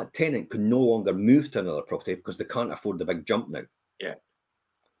 That tenant can no longer move to another property because they can't afford the big jump now. Yeah.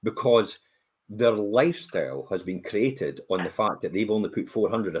 Because their lifestyle has been created on the fact that they've only put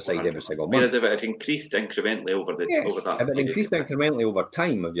 400 aside every single month. Whereas if it had increased incrementally over that. If it increased incrementally over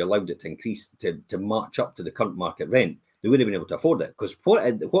time, if you allowed it to increase to match up to the current market rent, they would have been able to afford it. Because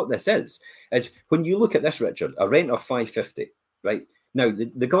what this is when you look at this, Richard, a rent of 550, right? Now,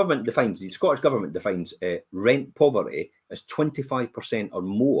 the Scottish Government defines rent poverty as 25% or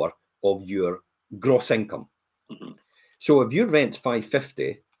more of your gross income. Mm-hmm. So if your rent's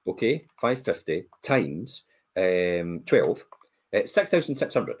 550, okay, 550 times 12, it's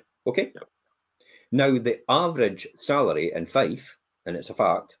 6,600, okay? Yep. Now, the average salary in Fife, and it's a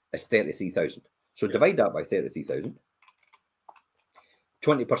fact, is 33,000. So divide that by 33,000.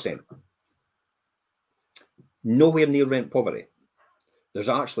 20%. Nowhere near rent poverty. There's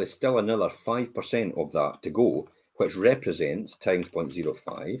actually still another 5% of that to go, which represents times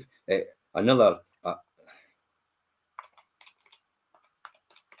 0.05, another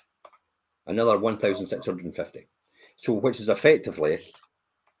 1,650. So which is effectively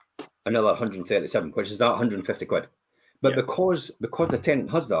another 137, which is that 150 quid. But because the tenant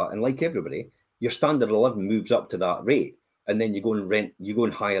has that, and like everybody, your standard of living moves up to that rate. And then you go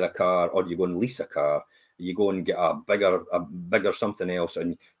and hire a car, or you go and lease a car, you go and get a bigger something else,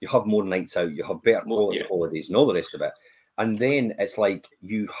 and you have more nights out, you have better quality holidays and all the rest of it. And then it's like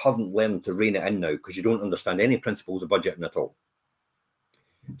you haven't learned to rein it in now because you don't understand any principles of budgeting at all.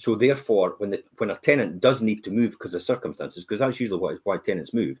 So therefore, when a tenant does need to move because of circumstances, because that's usually why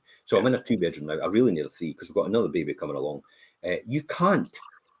tenants move. So I'm in a 2-bedroom now. I really need a 3 because we've got another baby coming along. You can't,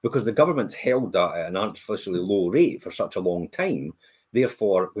 because the government's held that at an artificially low rate for such a long time.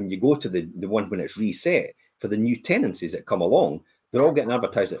 Therefore, when you go to the one when it's reset for the new tenancies that come along, they're all getting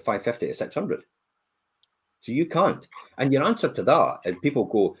advertised at 550 to 600. So you can't. And your answer to that, and people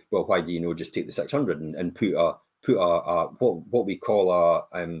go, well, why do you just take the 600 and put a what we call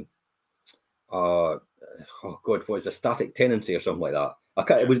what is a static tenancy or something like that.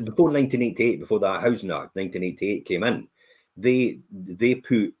 It was before 1988, before that Housing Act 1988 came in. They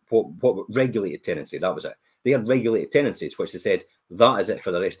put what regulated tenancy, that was it. They had regulated tenancies, which they said that is it for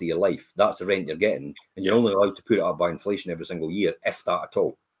the rest of your life. That's the rent you're getting, and you're only allowed to put it up by inflation every single year, if that at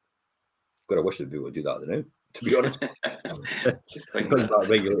all. God, I wish they'd be able to do that now, to be honest. Just because of that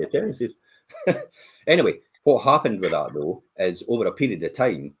regulated tenancies. Anyway, what happened with that though is over a period of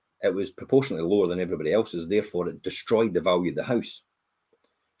time, it was proportionally lower than everybody else's. Therefore, it destroyed the value of the house.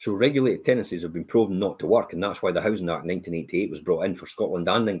 So regulated tenancies have been proven not to work, and that's why the Housing Act 1988 was brought in for Scotland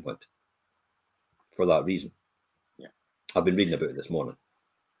and England. For that reason. Yeah. I've been reading about it this morning.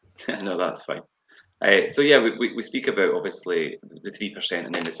 No, that's fine. So yeah, we speak about obviously the 3%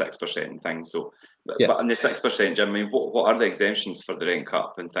 and then the 6% and things. So, but on the 6%, Jim, I mean, what are the exemptions for the rent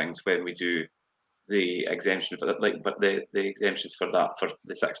cap and things when we do the exemption for that? But the exemptions for that for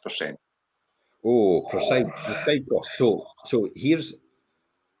the 6%. Oh, precise cost. So here's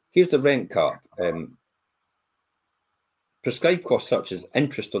the rent cap. Prescribed costs such as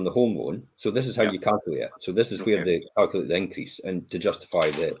interest on the home loan. So this is how you calculate it. So this is where they calculate the increase and to justify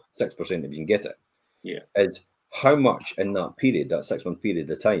the 6% if you can get it. Yeah. Is how much in that period, that 6-month period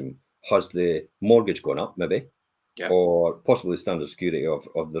of time, has the mortgage gone up, maybe, or possibly the standard security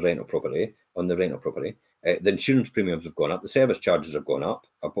of the rental property on the rental property. The insurance premiums have gone up. The service charges have gone up.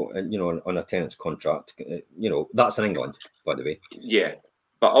 On a tenant's contract. That's in England, by the way. Yeah.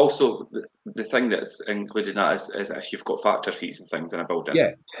 But also, the thing that's included in that is if you've got factor fees and things in a building.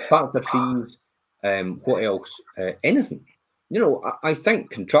 Yeah, factor fees. What else? Anything. I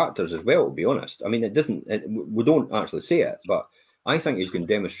think contractors as well, to be honest. I mean, we don't actually say it, but I think if you can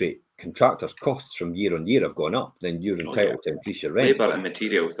demonstrate contractors' costs from year on year have gone up, then you're entitled to increase your rent. Labour and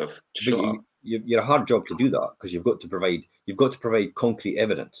materials have shot up. you're a hard job to do that, because you've got to provide concrete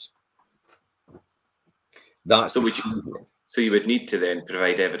evidence. That's so you would need to then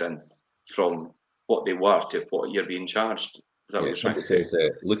provide evidence from what they were to what you're being charged. Is that what you're trying to say?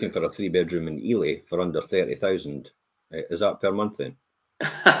 Says, looking for a 3-bedroom in Ely for under 30,000. Is that per month then?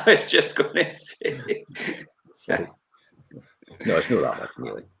 I was just going to say. No, it's not that much in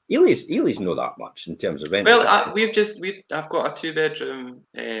Ely. Ely's not that much in terms of rent. Well, I've got a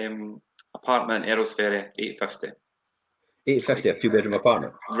 2-bedroom apartment, Errol's Ferry, 850. 850, a 2-bedroom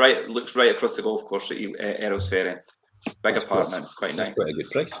apartment. Right, looks right across the golf course at Errol's Ferry. Big apartment, it's quite nice. That's quite a good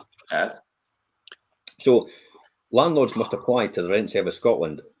price. Yes. So landlords must apply to the Rent Service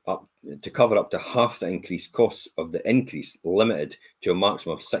Scotland to cover up to half the increased costs of the increase, limited to a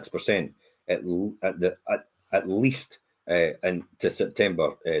maximum of 6% at least to September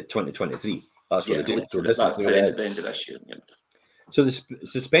 2023. That's what they do. So this is the end of this year. Yeah. So the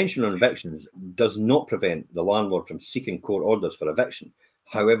suspension on evictions does not prevent the landlord from seeking court orders for eviction.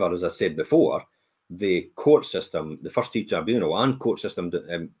 However, as I said before, the court system, the First Stage Tribunal and court system,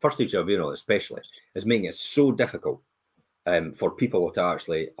 First Stage Tribunal especially, is making it so difficult for people to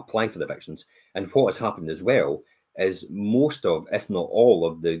actually apply for the evictions. And what has happened as well is most of, if not all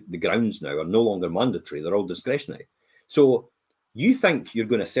of the grounds now are no longer mandatory, they're all discretionary. So you think you're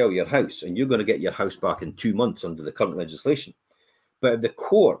going to sell your house and you're going to get your house back in 2 months under the current legislation. But if the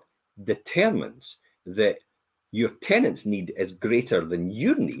court determines that your tenant's need is greater than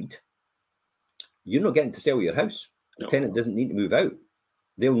your need, you're not getting to sell your house. The tenant doesn't need to move out.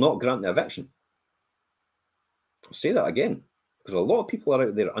 They'll not grant the eviction. I'll say that again, because a lot of people are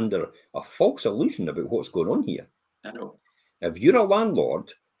out there under a false illusion about what's going on here. I know. If you're a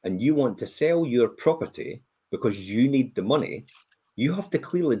landlord and you want to sell your property because you need the money, you have to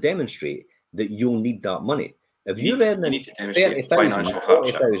clearly demonstrate that you'll need that money. If you're earning 30,000,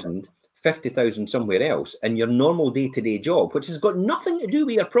 40,000, 50,000 somewhere else in your normal day-to-day job, which has got nothing to do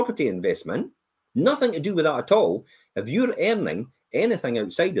with your property investment, nothing to do with that at all. If you're earning anything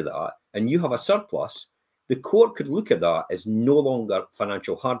outside of that and you have a surplus, the court could look at that as no longer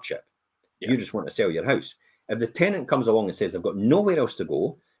financial hardship. Yeah. You just want to sell your house. If the tenant comes along and says they've got nowhere else to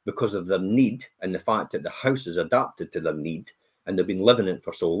go because of their need and the fact that the house is adapted to their need and they've been living in it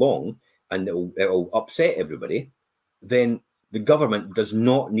for so long and it'll upset everybody, then the government does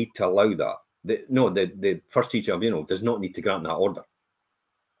not need to allow that. The First Stage Tribunal does not need to grant that order.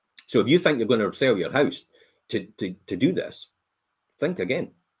 So if you think you're going to sell your house to do this, think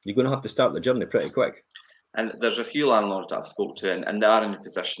again. You're going to have to start the journey pretty quick. And there's a few landlords I've spoke to, and they are in a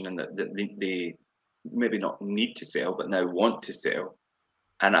position in that they maybe not need to sell, but now want to sell.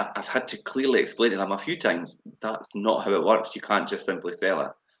 And I've had to clearly explain to them a few times, that's not how it works. You can't just simply sell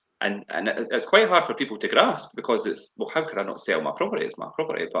it. And it's quite hard for people to grasp, because it's, well, how could I not sell my property? It's my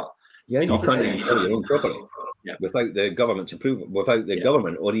property. But yeah, you can't even sell your own property without the government's approval, without the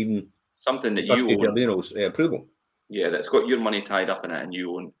government or even something that you own. Approval. Yeah, that's got your money tied up in it and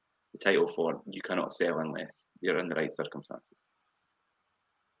you own the title for. You cannot sell unless you're in the right circumstances.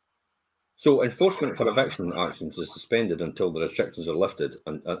 So enforcement for eviction actions is suspended until the restrictions are lifted,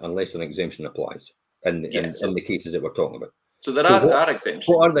 unless an exemption applies in the cases that we're talking about. So there are exemptions.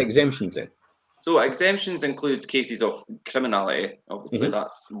 What are the exemptions then? So exemptions include cases of criminality, obviously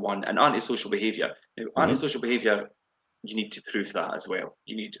that's one, and antisocial behaviour. Now, antisocial behaviour, you need to prove that as well.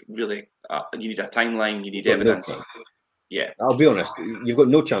 You need really, you need a timeline, you need evidence. Yeah. I'll be honest, you've got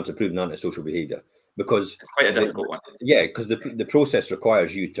no chance of proving antisocial behaviour, because it's quite a difficult one. Yeah, because the process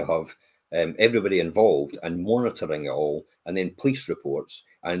requires you to have everybody involved and monitoring it all, and then police reports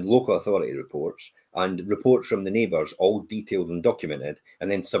and local authority reports and reports from the neighbours, all detailed and documented,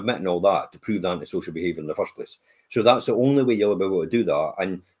 and then submitting all that to prove the antisocial behaviour in the first place. So that's the only way you'll be able to do that.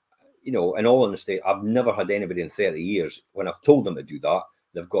 And, you know, in all honesty, I've never had anybody in 30 years, when I've told them to do that,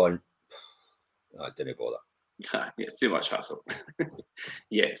 they've gone, I didn't bother. Yeah, it's too much hassle.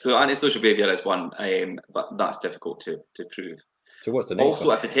 Yeah, so antisocial behaviour is one, but that's difficult to prove. So what's the next Also,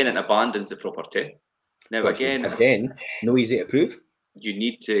 one? If the tenant abandons the property, now again, no easy to prove. You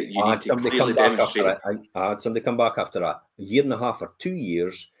need to clearly demonstrate. I had somebody come back after a year and a half or 2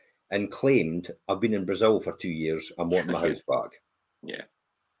 years and claimed, I've been in Brazil for 2 years, I'm wanting my house back. Yeah.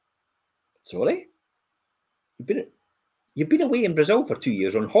 Sorry? You've been away in Brazil for 2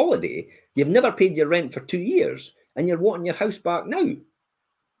 years on holiday, you've never paid your rent for 2 years, and you're wanting your house back now.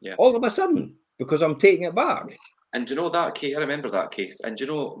 Yeah. All of a sudden, because I'm taking it back. And do you know that case? I remember that case. And do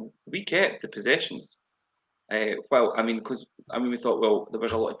you know, we kept the possessions. Well, I mean, because we thought, well, there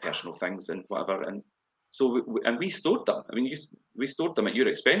was a lot of personal things and whatever, and so we stored them. I mean, we stored them at your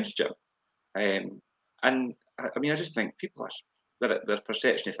expense, Jim. And I mean, I just think people are their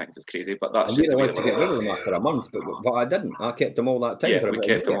perception of things is crazy, but that's And just we'd the way like to get rid of them after a month, but I didn't. I kept them all that time. Yeah, for we about a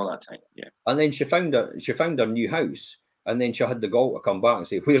kept them year. all that time. Yeah. And then she found her new house, and then she had the gall to come back and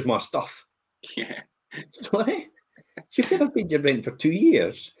say, "Where's my stuff?" Yeah. Sorry, you've never paid your rent for 2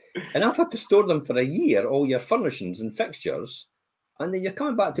 years, and I've had to store them for a year, all your furnishings and fixtures, and then you're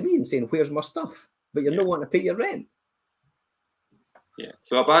coming back to me and saying, "Where's my stuff?" But you're not wanting to pay your rent. Yeah.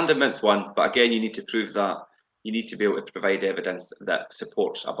 So abandonment's one, but again, you need to prove that. You need to be able to provide evidence that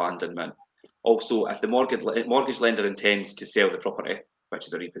supports abandonment. Also, if the mortgage lender intends to sell the property, which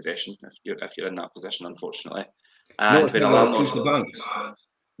is a repossession, if you're in that position, unfortunately, and when a landlord, the banks.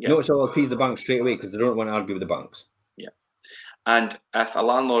 Notice I'll appease the banks straight away because they don't want to argue with the banks. Yeah. And if a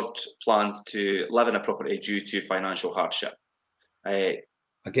landlord plans to live in a property due to financial hardship,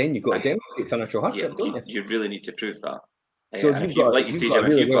 again, you've got to demonstrate financial hardship, don't you? You really need to prove that. So if you've got, if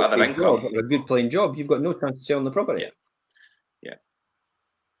you've got other income, or a good paying job, you've got no chance of selling the property. Yeah.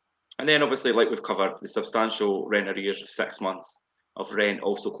 And then obviously, like we've covered, the substantial rent arrears of 6 months of rent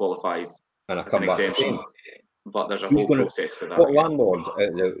also qualifies as an exemption. But there's a whole process for that. What landlord out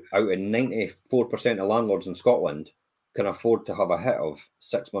of 94% of landlords in Scotland can afford to have a hit of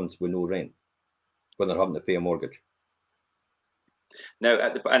 6 months with no rent when they're having to pay a mortgage? Now,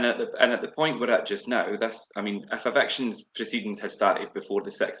 at the point we're at just now, if evictions proceedings had started before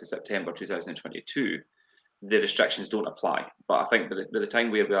the 6th of September 2022, the restrictions don't apply. But I think by the time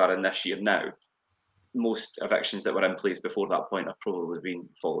where we are in this year now, most evictions that were in place before that point have probably been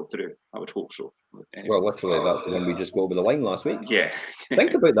followed through. I would hope so. Anyway. Well, literally, that's the one we just got over the line last week. Yeah.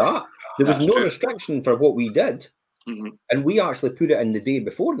 Think about that. There was no restriction for what we did. Mm-hmm. And we actually put it in the day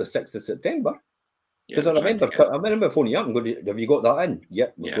before the 6th of September. Because I remember phoning you up and going, "Have you got that in?"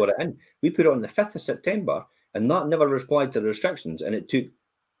 Yep, we've got it in. We put it on the 5th of September, and that never replied to the restrictions. And it took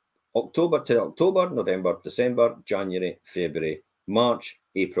October, November, December, January, February, March,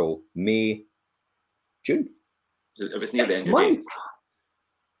 April, May, June. It was near the end of the day.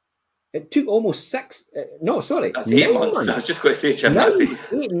 It took almost 6. No, sorry, that's 8 months. I was just going to say, Jim,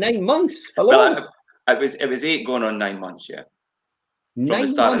 9 months. Hello. Well, it was 8 going on 9 months. Yeah. From the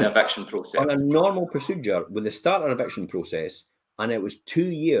start of the eviction process. On a normal procedure with the start of the eviction process, and it was 2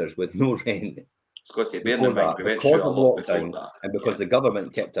 years with no rent. I was going to say, bear in mind, we went through a lot before that. And because the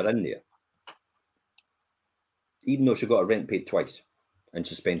government kept her in there. Even though she got her rent paid twice, and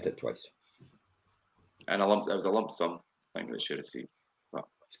she spent it twice. And it was a lump sum, I think, that she received. But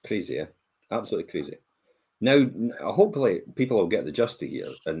it's crazy, yeah? Absolutely crazy. Now, hopefully, people will get the gist here,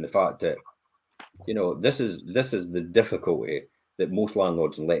 and the fact that, this is the difficulty that most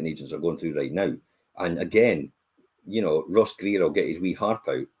landlords and letting agents are going through right now. And again, Ross Greer will get his wee harp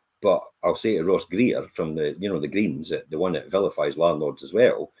out, but I'll say to Ross Greer from the Greens, the one that vilifies landlords as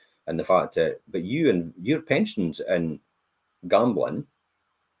well, and the fact that, but you and your pensions in gambling,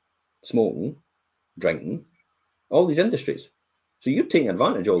 smoking, drinking, all these industries. So you're taking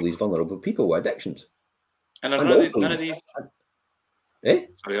advantage of all these vulnerable people with addictions. And none of these.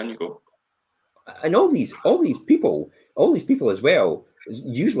 Sorry, on you go. And all these people as well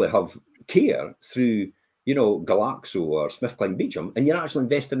usually have care through, Galaxo or SmithKline Beecham, and you're actually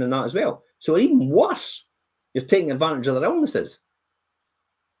investing in that as well. So even worse, you're taking advantage of their illnesses.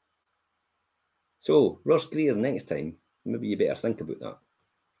 So Ross Greer, next time, maybe you better think about that.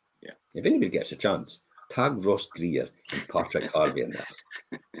 Yeah. If anybody gets a chance, tag Ross Greer and Patrick Harvey in this.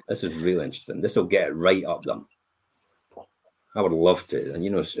 This is really interesting. This will get it right up them. I would love to.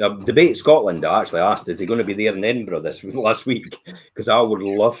 And, Debate Scotland, I actually asked, is he going to be there in Edinburgh last week? Because I would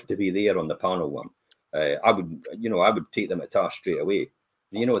love to be there on the panel one. I would take them at task straight away.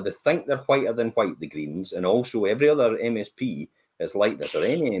 They think they're whiter than white, the Greens, and also every other MSP is like this, or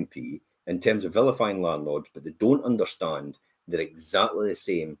any MP, in terms of vilifying landlords, but they don't understand they're exactly the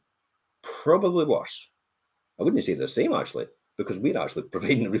same, probably worse. I wouldn't say they're the same, actually, because we're actually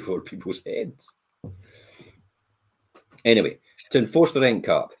providing a roof over people's heads. Anyway, to enforce the rent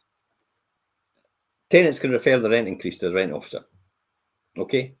cap, tenants can refer the rent increase to the rent officer.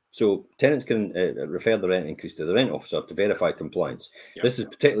 Okay, so tenants can refer the rent increase to the rent officer to verify compliance. Yep. This is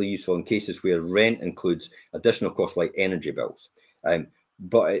particularly useful in cases where rent includes additional costs like energy bills.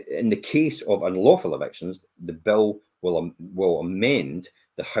 But in the case of unlawful evictions, the bill will amend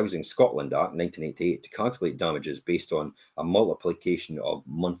the Housing Scotland Act 1988 to calculate damages based on a multiplication of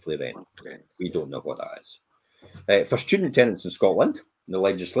monthly rent. We don't know what that is. For student tenants in Scotland, the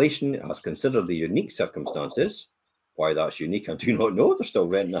legislation has considered the unique circumstances. Why that's unique, I do not know. They're still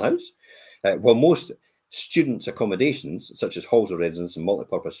renting the house. While most students' accommodations, such as halls of residence and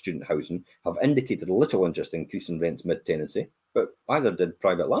multipurpose student housing, have indicated little interest in increasing rents mid-tenancy, but either did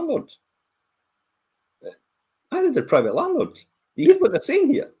private landlords. You hear what they're saying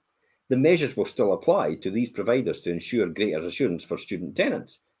here? The measures will still apply to these providers to ensure greater assurance for student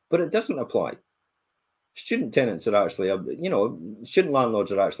tenants, but it doesn't apply. Student tenants are actually, student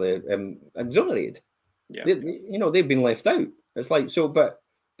landlords are actually exonerated. Yeah. They've been left out. It's like, so, but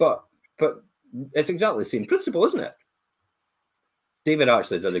it's exactly the same principle, isn't it? David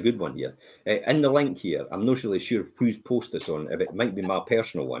actually did a good one here. In the link here, I'm not really sure whose post this on, if it might be my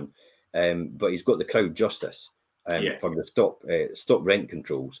personal one, but he's got the crowd justice Yes. for the stop rent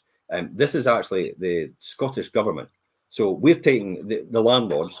controls. This is actually the Scottish government. So we're taking the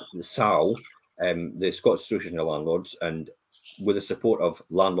landlords, the SAL, the Scottish Association of Landlords, and with the support of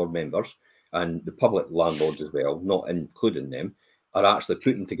landlord members and the public landlords as well, not including them, are actually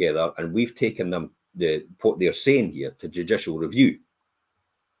putting together, and we've taken them, what they're saying here, to judicial review.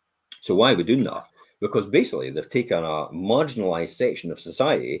 So why are we doing that? Because basically they've taken a marginalised section of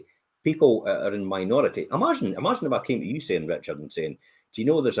society, people are in minority. Imagine if I came to you saying, Richard, and saying, do you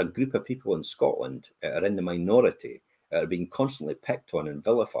know there's a group of people in Scotland that are in the minority that are being constantly picked on and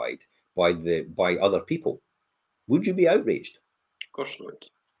vilified by other people? Would you be outraged? Of course you would.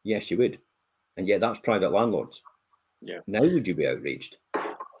 Yes, you would. And yet that's private landlords. Yeah. Now would you be outraged?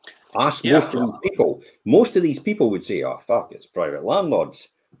 Ask most of these people. Most of these people would say, oh, fuck, it's private landlords.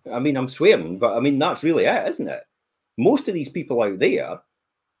 I mean, I'm swearing, but I mean, that's really it, isn't it? Most of these people out there,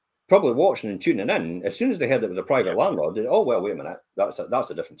 probably watching and tuning in, as soon as they heard it was a private landlord, they, oh, well, wait a minute, that's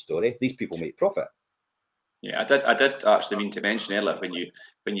a different story. These people make profit. Yeah, I did actually mean to mention earlier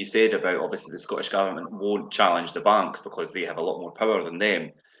when you said about, obviously, the Scottish Government won't challenge the banks because they have a lot more power than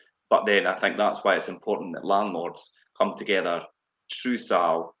them. But then I think that's why it's important that landlords come together through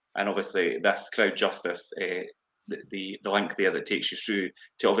SAL, and obviously this crowd justice, the link there that takes you through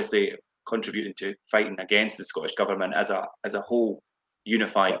to obviously contributing to fighting against the Scottish Government as a whole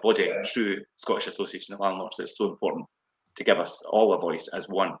unified body through Scottish Association of Landlords. It's so important to give us all a voice as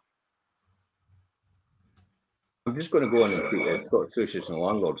one. I'm just going to go on and put Scottish Association of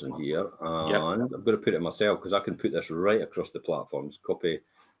Landlords in here, and I'm going to put it myself because I can put this right across the platforms. Copy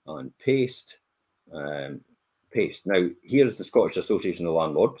and paste. Paste. Now, here's the Scottish Association of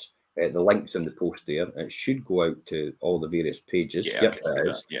Landlords. The link's in the post there. It should go out to all the various pages. Yeah, yep, I can see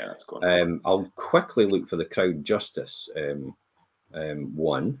that. Yeah, that's good. I'll quickly look for the crowd justice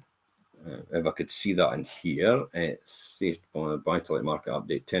one. If I could see that in here, it's saved by buy-to-let market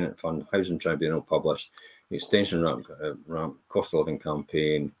update, tenant fund, housing tribunal published, extension ramp, cost of living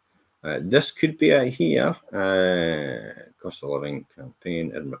campaign. This could be it here. Cost of living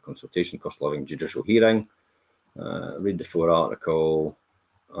campaign, Edinburgh consultation, cost of living judicial hearing. Read the full article,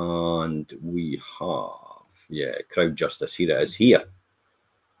 and we have crowd justice. Here it is. Here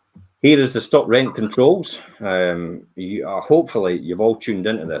is the stop rent controls. Hopefully you've all tuned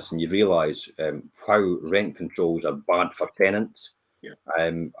into this and you realise how rent controls are bad for tenants. Yeah.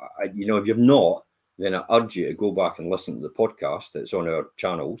 If you've not, then I urge you to go back and listen to the podcast. It's on our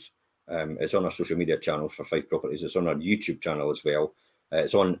channels. It's on our social media channels for Fife Properties. It's on our YouTube channel as well.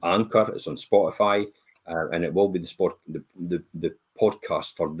 It's on Anchor. It's on Spotify. And it will be the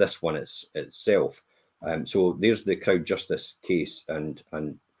podcast for this one itself. So there's the crowd justice case and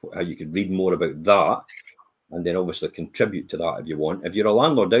how you could read more about that, and then obviously contribute to that if you want. If you're a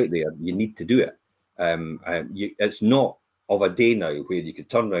landlord out there, you need to do it. It's not of a day now where you could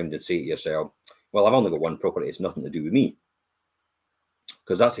turn around and say to yourself, well, I've only got one property, it's nothing to do with me.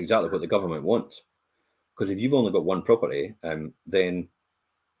 Because that's exactly what the government wants. Because if you've only got one property, then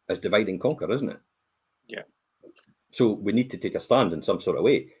it's divide and conquer, isn't it? Yeah. So we need to take a stand in some sort of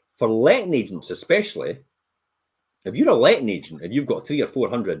way. For letting agents especially, if you're a letting agent and you've got 300 or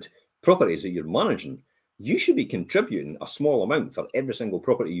 400 properties that you're managing, you should be contributing a small amount for every single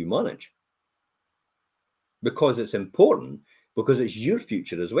property you manage. Because it's important, because it's your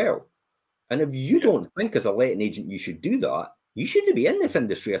future as well. And if you don't think as a letting agent you should do that, you shouldn't be in this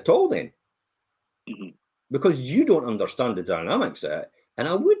industry at all then. Mm-hmm. Because you don't understand the dynamics of it. And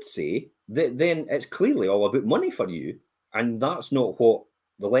I would say that then it's clearly all about money for you. And that's not what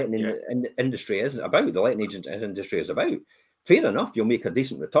the letting industry is about. The letting agent industry is about. Fair enough, you'll make a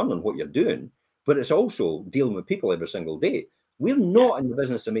decent return on what you're doing, but it's also dealing with people every single day. We're not in the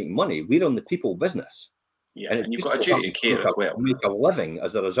business of making money. We're on the people business. Yeah, and you've got a duty of care as well. Make a living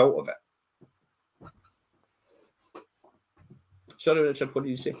as a result of it. Sorry, Richard, what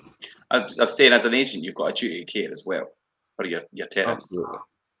did you say? I'm saying as an agent, you've got a duty of care as well for your tenants. Absolutely.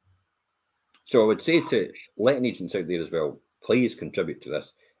 So I would say to letting agents out there as well, please contribute to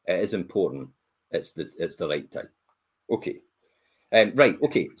this. It is important. It's the right time. Okay. Right.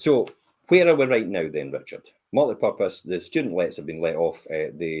 Okay. So where are we right now then, Richard? Multi-purpose. The student lets have been let off.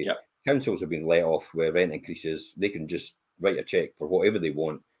 The councils have been let off with rent increases. They can just write a check for whatever they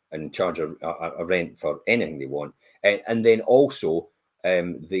want and charge a rent for anything they want. And then also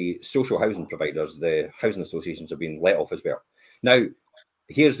the social housing providers, the housing associations, are being let off as well. Now,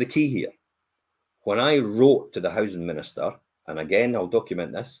 here's the key here. When I wrote to the housing minister, and again, I'll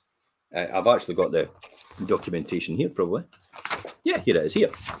document this. I've actually got the documentation here, probably. Yeah, here it is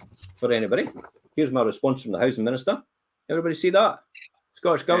here for anybody. Here's my response from the housing minister. Everybody see that?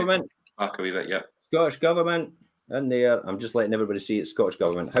 Scottish Government. Back a wee bit, yeah. Scottish Government in there. I'm just letting everybody see it. Scottish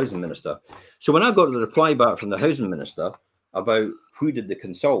Government, Housing Minister. So when I got the reply back from the Housing Minister about who did they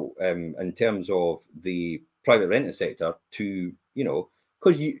consult in terms of the private rented sector to,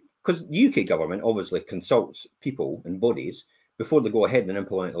 because the UK government obviously consults people and bodies before they go ahead and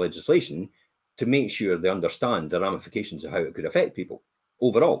implement legislation to make sure they understand the ramifications of how it could affect people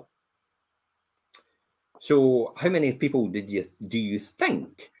overall. So how many people do you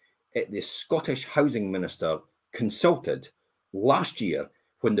think the Scottish Housing Minister consulted last year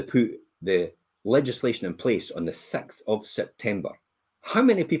when they put the legislation in place on the 6th of September? How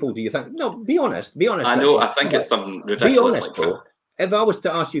many people do you think? No, be honest. I know, I think it's something ridiculous. Be honest, though. If I was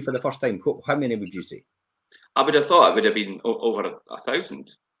to ask you for the first time, how many would you say? I would have thought it would have been over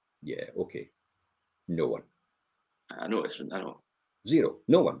 1,000. Yeah, okay. No one. I know. Zero.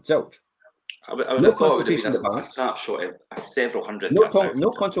 No one. Zilch. I would have thought it would have been a snapshot of several hundred.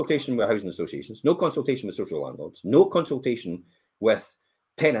 No consultation with housing associations, no consultation with social landlords, no consultation with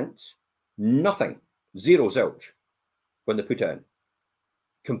tenants, nothing. Zero zilch when they put it in.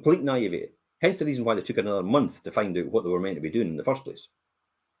 Complete naivety. Hence the reason why they took another month to find out what they were meant to be doing in the first place.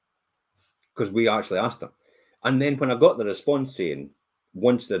 Because we actually asked them. And then when I got the response saying,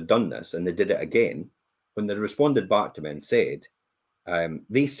 once they'd done this and they did it again, when they responded back to me and said,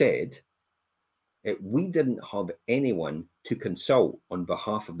 they said, we didn't have anyone to consult on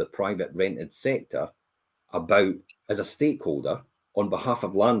behalf of the private rented sector about, as a stakeholder, on behalf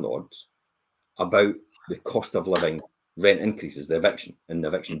of landlords, about the cost of living rent increases, the eviction and the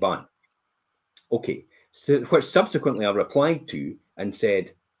eviction ban. Okay, so which subsequently I replied to and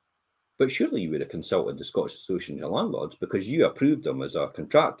said, but surely you would have consulted the Scottish Association of Landlords because you approved them as a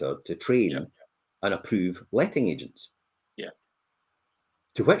contractor to train and approve letting agents. Yeah.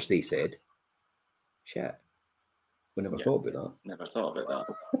 To which they said, shit, we never thought about that. Never thought about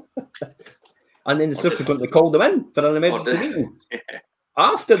that. And then they subsequently called them in for an emergency meeting.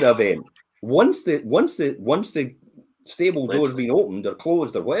 After the event, once the stable door's been opened or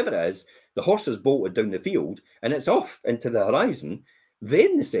closed or whatever it is, the horse is bolted down the field and it's off into the horizon.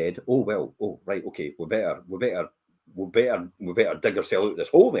 Then they said, right, okay, we better dig ourselves out of this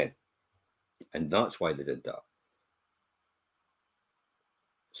hole then. And that's why they did that.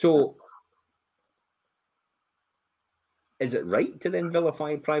 So is it right to then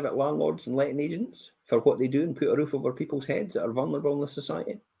vilify private landlords and letting agents for what they do and put a roof over people's heads that are vulnerable in this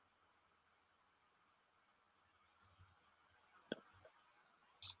society?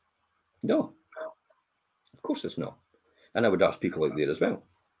 No, of course it's not. And I would ask people out there as well,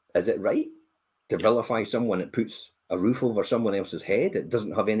 is it right to vilify someone that puts a roof over someone else's head that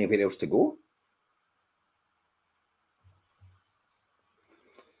doesn't have anywhere else to go?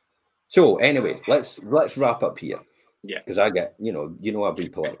 So anyway, let's wrap up here. Yeah. Because I get, I've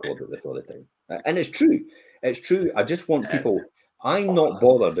been political about this all the time. And it's true. It's true. I just want people, I'm not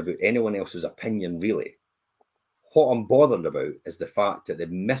bothered about anyone else's opinion, really. What I'm bothered about is the fact that the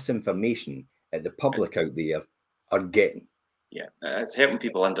misinformation that the public out there are getting. Yeah, it's helping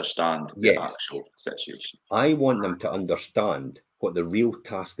people understand the actual situation. I want them to understand what the real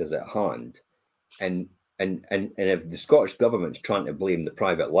task is at hand. And if the Scottish government's trying to blame the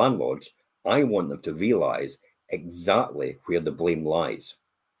private landlords, I want them to realise exactly where the blame lies.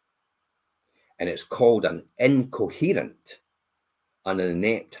 And it's called an incoherent and an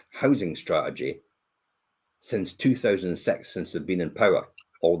inept housing strategy since 2006, since they've been in power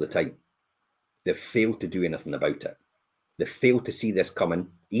all the time. They've failed to do anything about it. They failed to see this coming,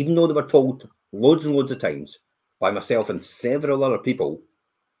 even though they were told loads and loads of times by myself and several other people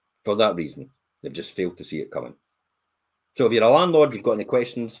for that reason. They've just failed to see it coming. So if you're a landlord, you've got any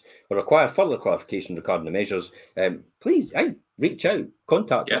questions or require further clarification regarding the measures, please reach out,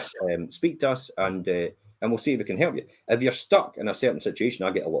 contact us, speak to us, and we'll see if we can help you. If you're stuck in a certain situation,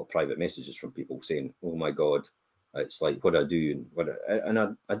 I get a lot of private messages from people saying, oh my God, it's like what I do.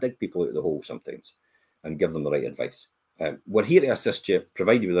 And I dig people out of the hole sometimes and give them the right advice. We're here to assist you,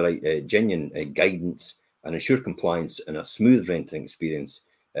 provide you with the right genuine guidance and ensure compliance and a smooth renting experience,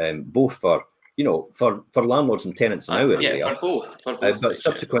 both for landlords and tenants in our area. For both but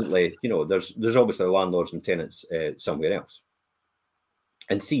subsequently, there's obviously landlords and tenants somewhere else.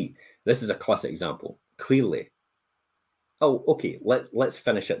 And see, this is a classic example. Clearly, Oh, okay. Let's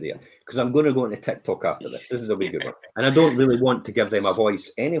finish it there because I'm going to go into TikTok after this. This is a wee good one, and I don't really want to give them a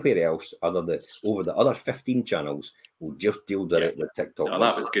voice anywhere else other than over the other 15 channels. We'll just deal direct with TikTok. No,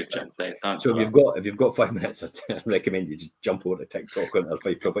 that was good, Jim. Thanks. So if you've got 5 minutes, I recommend you just jump over to TikTok on our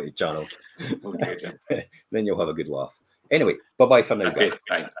Fife Property channel. Okay, Jim. Then you'll have a good laugh. Anyway, bye bye for now. Okay,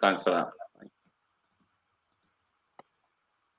 right. Thanks for that.